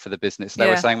drive that for the business. They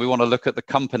were saying, we want to look at the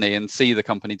company and see the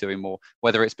company doing more,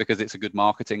 whether it's because it's a good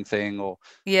marketing thing or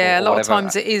a lot of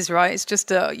times it is, right? It's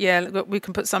just we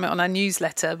can put something on our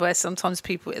newsletter where sometimes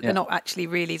people they're not actually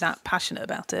really that passionate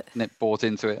about it. And it bought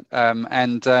into it.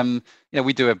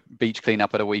 We do a beach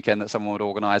cleanup at a weekend that someone would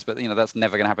organize, but that's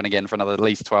never going to happen again for another at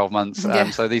least 12 months.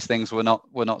 So these things were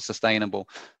not sustainable.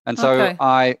 And so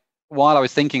while I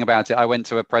was thinking about it, I went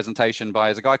to a presentation by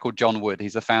a guy called John Wood.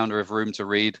 He's the founder of Room to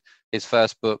Read. His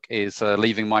first book is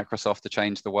Leaving Microsoft to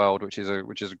Change the World, which is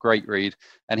a great read.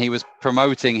 And he was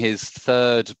promoting his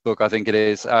third book, I think it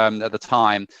is, at the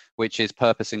time, which is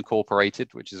Purpose Incorporated,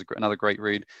 which is another great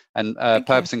read. And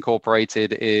Purpose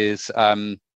Incorporated is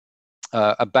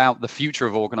about the future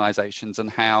of organizations and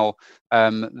how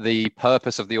the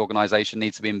purpose of the organization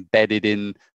needs to be embedded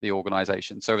in the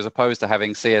organization. So as opposed to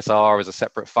having CSR as a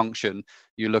separate function,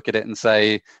 you look at it and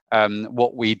say,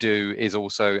 what we do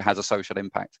has a social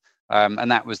impact.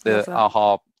 And that was the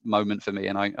aha moment for me.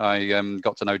 And I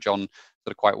got to know John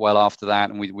sort of quite well after that.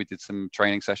 And we did some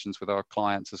training sessions with our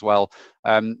clients as well.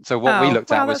 So what we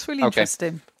looked at was... that's really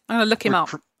interesting. I'm going to look him up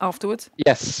afterwards.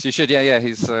 Yes, you should. Yeah.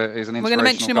 He's an inspirational We're going to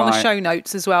mention him on the show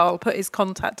notes as well. I'll put his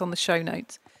contact on the show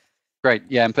notes. Great.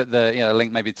 Yeah, and put the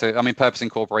link maybe to. I mean, Purpose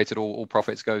Incorporated. All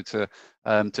profits go to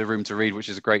Room to Read, which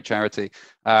is a great charity.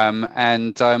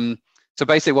 So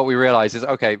basically, what we realized is,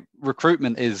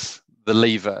 recruitment is the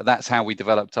lever. That's how we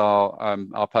developed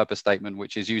our purpose statement,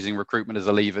 which is using recruitment as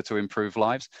a lever to improve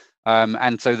lives.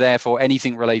 And so therefore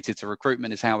anything related to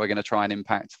recruitment is how we're going to try and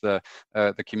impact the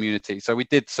community. So we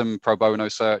did some pro bono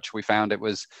search. We found it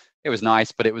was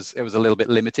nice, but it was a little bit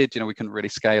limited. We couldn't really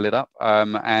scale it up.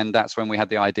 And that's when we had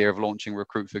the idea of launching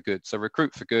Recruit for Good. So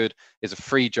Recruit for Good is a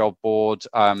free job board.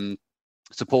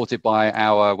 supported by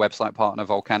our website partner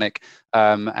Volcanic,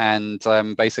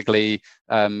 basically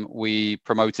we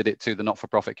promoted it to the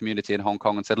not-for-profit community in Hong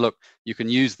Kong and said, look, you can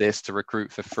use this to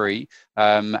recruit for free,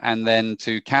 and then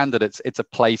to candidates, it's a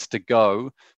place to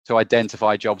go to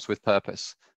identify jobs with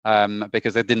purpose,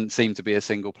 because there didn't seem to be a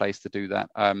single place to do that.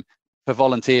 For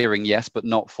volunteering, yes, but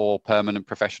not for permanent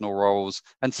professional roles,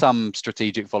 and some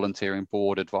strategic volunteering,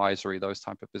 board advisory, those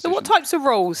type of positions. So what types of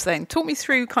roles then? Talk me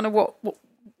through kind of what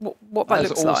that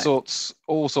looks like.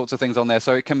 All sorts of things on there.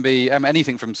 So it can be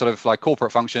anything from sort of like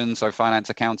corporate functions, so finance,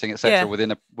 accounting, etc.,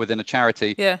 within a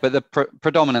charity. Yeah. But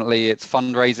predominantly it's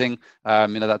fundraising.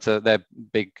 That's their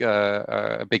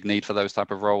big need for those type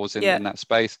of roles in that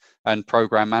space, and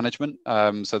program management.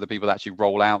 So the people that actually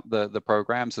roll out the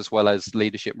programs, as well as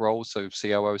leadership roles, so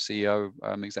COO, CEO,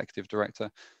 executive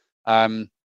director.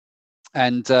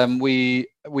 We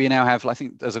now have, I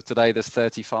think as of today, there's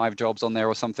 35 jobs on there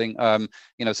or something.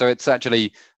 So it's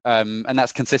actually, and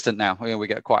that's consistent now. We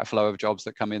get quite a flow of jobs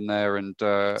that come in there. And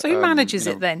so who manages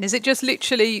it then? Is it just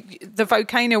literally the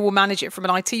Volcano will manage it from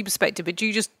an IT perspective, but do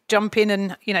you just jump in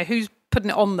and, who's putting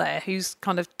it on there? Who's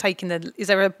kind of taking is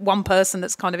there one person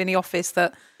that's kind of in the office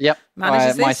that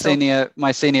manages this?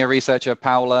 My senior researcher,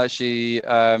 Paula, she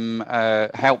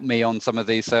helped me on some of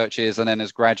these searches and then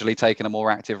has gradually taken a more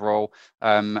active role.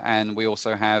 And we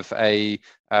also have a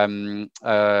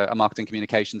marketing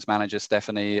communications manager,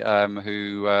 Stephanie,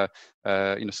 who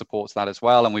supports that as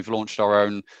well. And we've launched our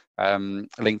own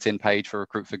LinkedIn page for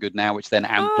Recruit for Good now, which then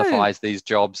amplifies these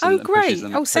jobs. And great!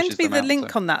 Send me the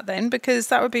link on that then, because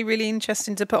that would be really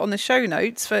interesting to put on the show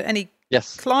notes for any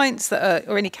clients that are,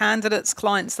 or any candidates,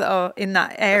 clients that are in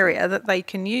that area that they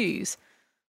can use.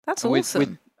 That's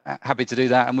awesome. We're happy to do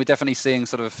that, and we're definitely seeing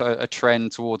sort of a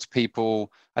trend towards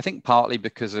people. I think partly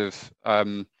because of a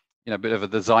bit of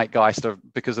the zeitgeist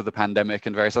because of the pandemic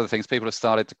and various other things. People have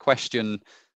started to question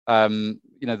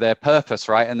their purpose,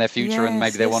 right, and their future, and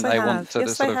maybe they want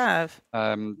to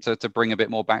bring a bit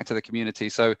more back to the community.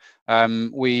 So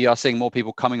we are seeing more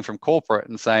people coming from corporate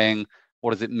and saying,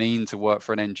 what does it mean to work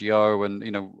for an NGO? And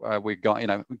we've got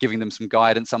giving them some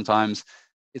guidance. Sometimes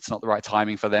it's not the right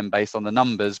timing for them based on the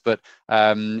numbers, but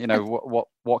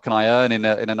what can I earn in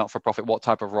a not-for-profit? What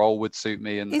type of role would suit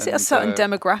me? And is it a certain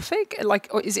demographic,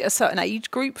 or is it a certain age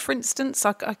group, for instance?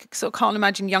 I sort of can't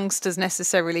imagine youngsters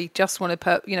necessarily just want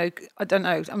to I don't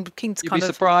know. I'm keen to You'd be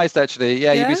surprised, actually.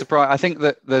 Yeah, you'd be surprised. I think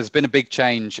that there's been a big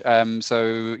change.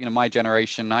 So my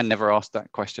generation, I never asked that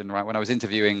question, right? When I was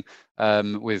interviewing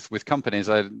with companies,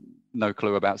 I had no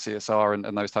clue about CSR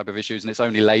and those type of issues, and it's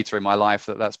only later in my life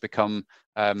that's become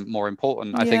more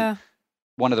important. I think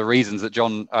one of the reasons that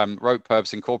John wrote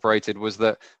Purpose Incorporated was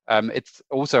that it's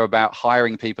also about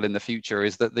hiring people in the future,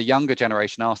 is that the younger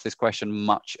generation asked this question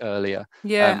much earlier.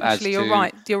 Actually,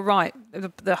 you're right.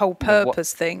 The whole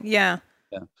purpose thing. Yeah.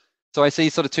 So I see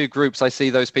sort of two groups. I see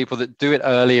those people that do it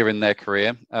earlier in their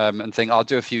career and think, I'll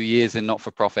do a few years in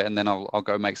not-for-profit and then I'll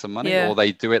go make some money. Or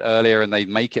they do it earlier and they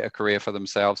make it a career for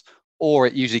themselves. Or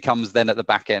it usually comes then at the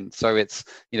back end. So it's,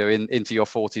 into your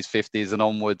 40s, 50s and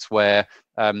onwards where,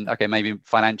 maybe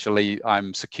financially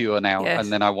I'm secure now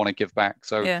and then I want to give back.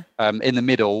 So in the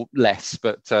middle, less,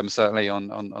 but certainly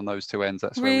on those two ends,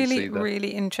 that's where we see that. Really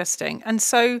interesting. And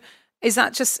so is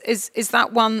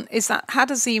that how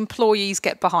does the employees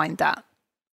get behind that?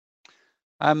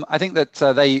 I think that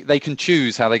they can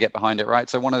choose how they get behind it, right?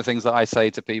 So one of the things that I say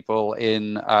to people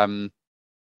in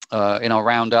our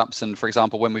roundups, and for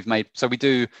example, when we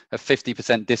do a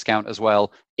 50% discount as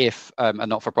well if a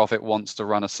not-for-profit wants to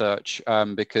run a search,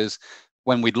 because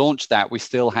when we launched that, we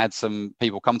still had some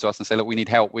people come to us and say, look, we need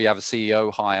help. We have a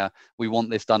CEO hire. We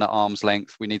want this done at arm's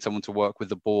length. We need someone to work with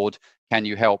the board. Can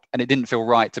you help? And it didn't feel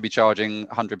right to be charging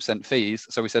 100% fees.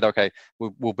 So we said, okay,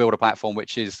 we'll build a platform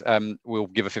which is, we'll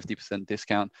give a 50%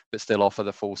 discount, but still offer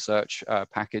the full search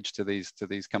package to these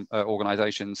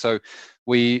organizations. So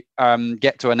we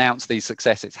get to announce these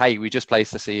successes. Hey, we just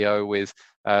placed the CEO with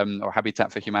or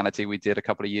Habitat for Humanity. We did a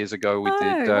couple of years ago. We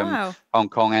did Hong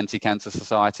Kong Anti-Cancer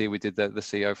Society. We did the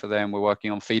CEO for them. We're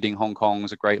working on Feeding Hong Kong,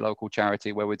 as a great local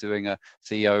charity where we're doing a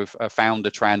founder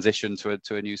transition to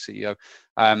a new CEO.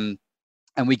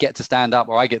 And we get to stand up,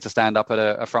 or I get to stand up at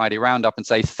a Friday roundup and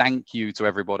say thank you to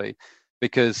everybody,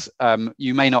 because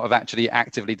you may not have actually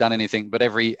actively done anything, but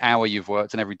every hour you've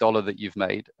worked and every dollar that you've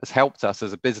made has helped us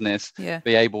as a business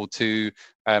be able to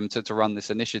run this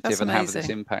initiative and have this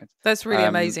impact. That's really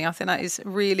amazing. I think that is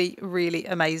really, really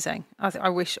amazing. I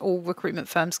wish all recruitment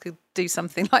firms could do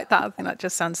something like that. I think that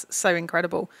just sounds so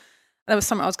incredible. There was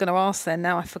something I was going to ask then,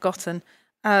 now I've forgotten.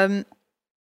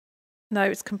 No,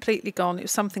 it's completely gone. It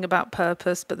was something about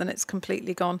purpose, but then it's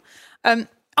completely gone.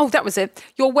 That was it.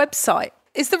 Your website.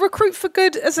 Is the Recruit for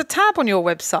Good as a tab on your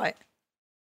website?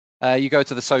 You go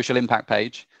to the social impact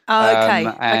page.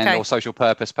 Or social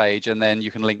purpose page, and then you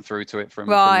can link through to it from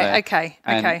there. Okay.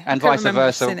 And vice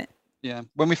versa. Yeah.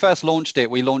 When we first launched it,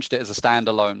 we launched it as a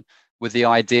standalone with the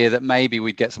idea that maybe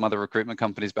we'd get some other recruitment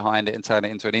companies behind it and turn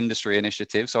it into an industry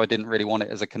initiative. So I didn't really want it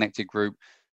as a Connected Group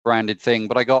branded thing,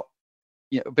 but I got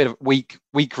a bit of weak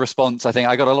response. I think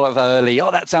I got a lot of early,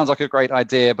 that sounds like a great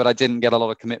idea, but I didn't get a lot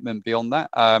of commitment beyond that.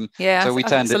 So we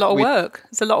turned it's a lot of work.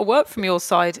 It's a lot of work from your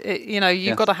side.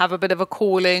 You've got to have a bit of a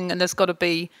calling, and there's got to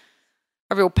be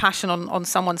a real passion on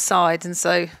someone's side, and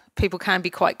so people can be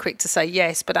quite quick to say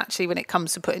yes, but actually when it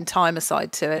comes to putting time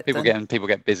aside to it, people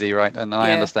get busy, right? And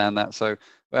I understand that. So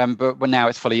but now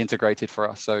it's fully integrated for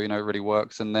us, so it really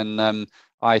works. And then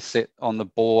I sit on the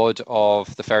board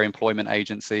of the Fair Employment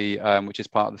Agency, which is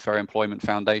part of the Fair Employment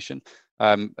Foundation.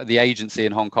 The agency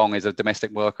in Hong Kong is a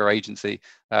domestic worker agency,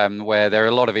 where there are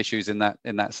a lot of issues in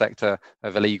that sector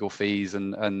of illegal fees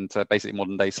and basically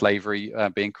modern day slavery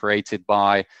being created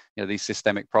by these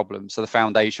systemic problems. So the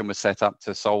foundation was set up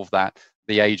to solve that.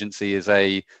 The agency is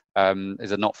a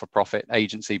not-for-profit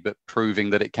agency, but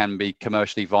proving that it can be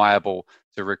commercially viable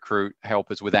to recruit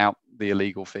helpers without the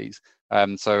illegal fees.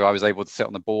 So I was able to sit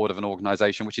on the board of an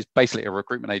organization which is basically a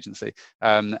recruitment agency,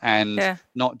 and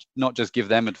not just give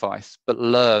them advice, but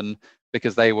learn,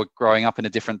 because they were growing up in a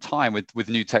different time with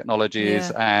new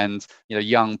technologies and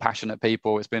young, passionate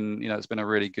people. It's been a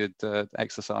really good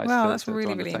exercise. Wow, that's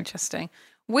really, really interesting.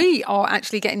 We are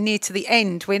actually getting near to the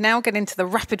end. We're now getting to the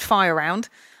rapid fire round.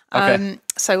 Okay.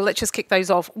 So let's just kick those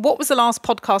off. What was the last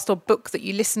podcast or book that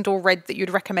you listened or read that you'd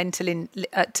recommend to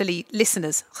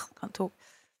listeners? Can't talk.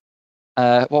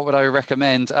 What would I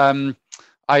recommend?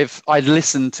 I've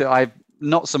listened to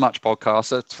not so much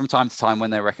podcasts from time to time when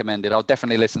they're recommended. I'll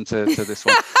definitely listen to this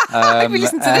one. We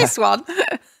listen to this one.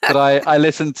 But I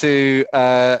listen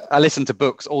to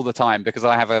books all the time because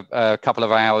I have a couple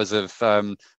of hours of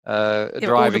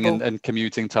driving and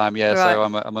commuting time. Yeah, right. So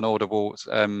I'm an Audible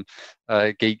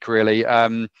geek, really.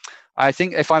 I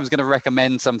think if I was going to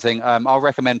recommend something, I'll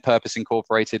recommend Purpose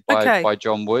Incorporated by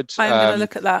John Wood. I'm going to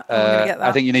look at that. I'm going to get that.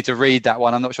 I think you need to read that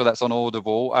one. I'm not sure that's on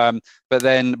Audible, but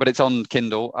it's on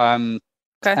Kindle.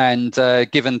 And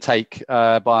Give and Take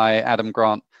by Adam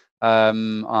Grant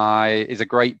is a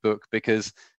great book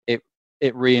because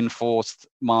it reinforced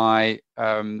my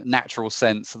natural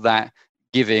sense that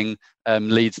giving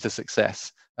leads to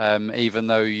success, even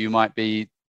though you might be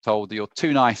told that you're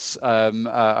too nice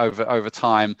over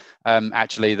time.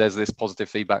 Actually, there's this positive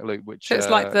feedback loop, which so it's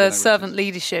like the servant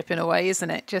leadership in a way, isn't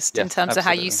it? Just in terms of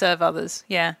how you serve others.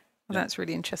 Yeah. Well, that's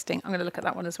really interesting. I'm going to look at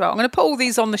that one as well. I'm going to put all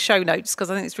these on the show notes because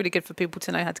I think it's really good for people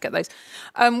to know how to get those.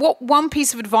 What one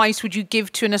piece of advice would you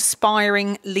give to an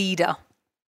aspiring leader?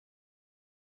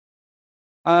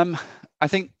 I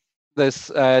think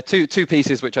there's two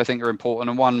pieces which I think are important,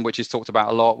 and one which is talked about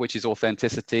a lot, which is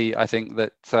authenticity. I think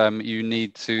that you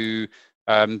need to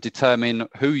determine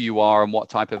who you are and what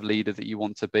type of leader that you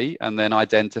want to be, and then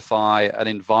identify an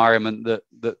environment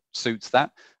that suits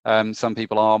that. Some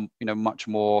people are, much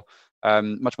more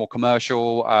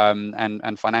commercial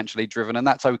and financially driven, and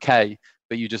that's okay.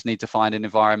 But you just need to find an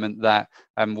environment that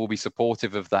will be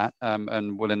supportive of that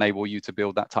and will enable you to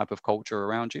build that type of culture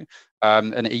around you.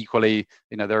 And equally,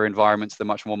 there are environments that are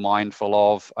much more mindful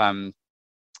of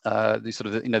the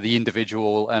sort of the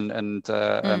individual and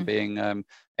being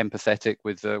empathetic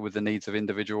with the needs of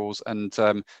individuals, and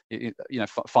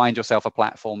find yourself a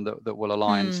platform that will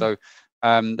align. So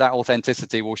that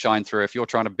authenticity will shine through. If you're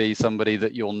trying to be somebody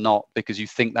that you're not because you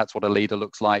think that's what a leader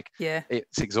looks like,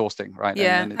 it's exhausting, right?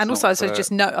 Yeah, and also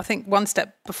just know. I think one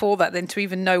step before that, then to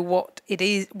even know what it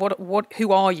is,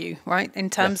 who are you, right?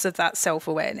 In terms of that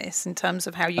self-awareness, in terms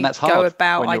of how you go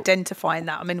about identifying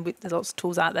that. I mean, there's lots of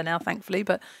tools out there now, thankfully,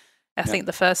 but I think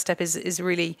the first step is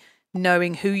really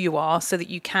knowing who you are so that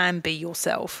you can be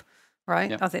yourself,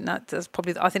 right? I think that's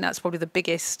probably the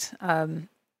biggest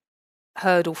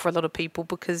hurdle for a lot of people,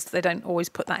 because they don't always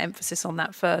put that emphasis on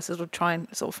that first, as we'll try and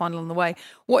sort of find along the way.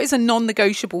 What is a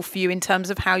non-negotiable for you in terms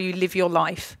of how you live your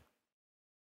life?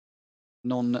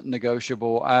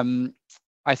 Non-negotiable.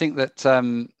 I think that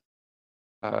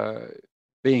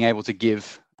being able to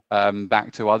give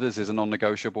back to others is a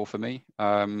non-negotiable for me.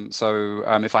 So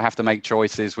if I have to make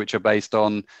choices which are based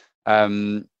on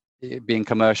being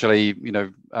commercially,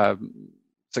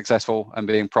 successful and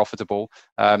being profitable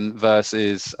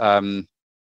versus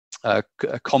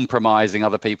compromising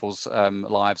other people's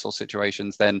lives or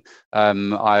situations, then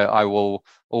I will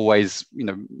always,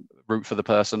 root for the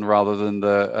person rather than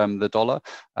the dollar.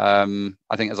 I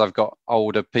think as I've got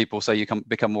older, people say you can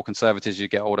become more conservative as you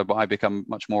get older, but I become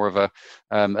much more of a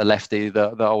lefty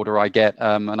the older I get,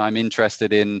 and I'm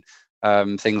interested in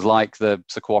things like the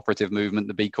cooperative movement,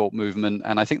 the B Corp movement,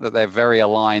 and I think that they're very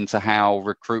aligned to how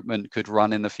recruitment could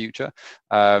run in the future.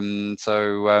 So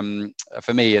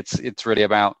for me, it's really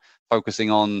about focusing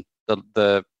on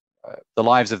the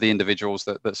lives of the individuals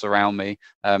that surround me,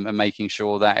 and making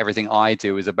sure that everything I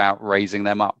do is about raising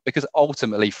them up, because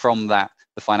ultimately from that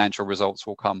the financial results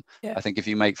will come. Yeah. I think if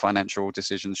you make financial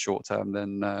decisions short term,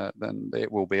 then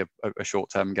it will be a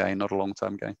short term gain, not a long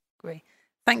term gain. Agree.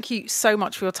 Thank you so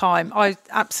much for your time. I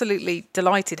absolutely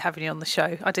delighted having you on the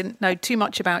show. I didn't know too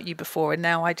much about you before, and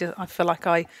now I feel like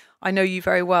I know you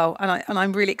very well, and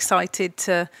I'm really excited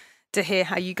to hear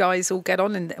how you guys all get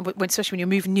on, and especially when you're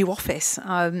moving new office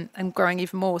and growing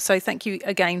even more. So thank you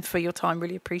again for your time.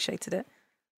 Really appreciated it.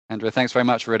 Andrea, thanks very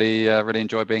much. Really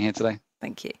enjoyed being here today.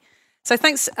 Thank you. So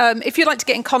thanks. If you'd like to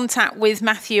get in contact with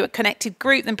Matthew at Connected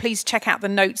Group, then please check out the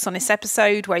notes on this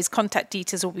episode where his contact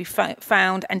details will be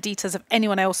found, and details of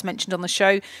anyone else mentioned on the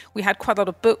show. We had quite a lot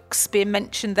of books being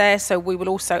mentioned there, so we will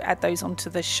also add those onto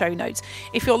the show notes.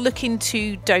 If you're looking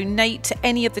to donate to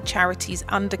any of the charities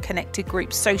under Connected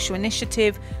Group's social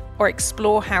initiative, or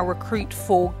explore how Recruit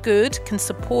for Good can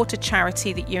support a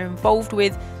charity that you're involved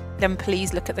with, then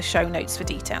please look at the show notes for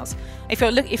details. If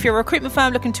you're a recruitment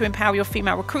firm looking to empower your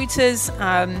female recruiters,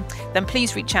 then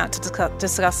please reach out to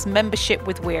discuss membership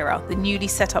with WERA, the newly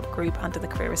set up group under the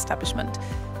Career Establishment.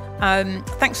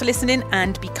 Thanks for listening,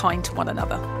 and be kind to one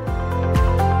another.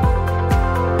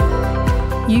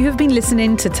 You have been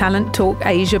listening to Talent Talk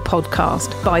Asia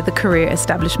podcast by The Career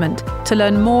Establishment. To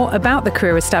learn more about The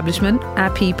Career Establishment,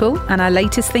 our people, and our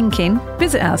latest thinking,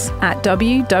 visit us at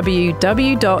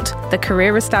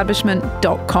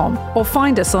www.thecareerestablishment.com or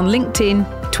find us on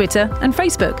LinkedIn, Twitter, and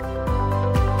Facebook.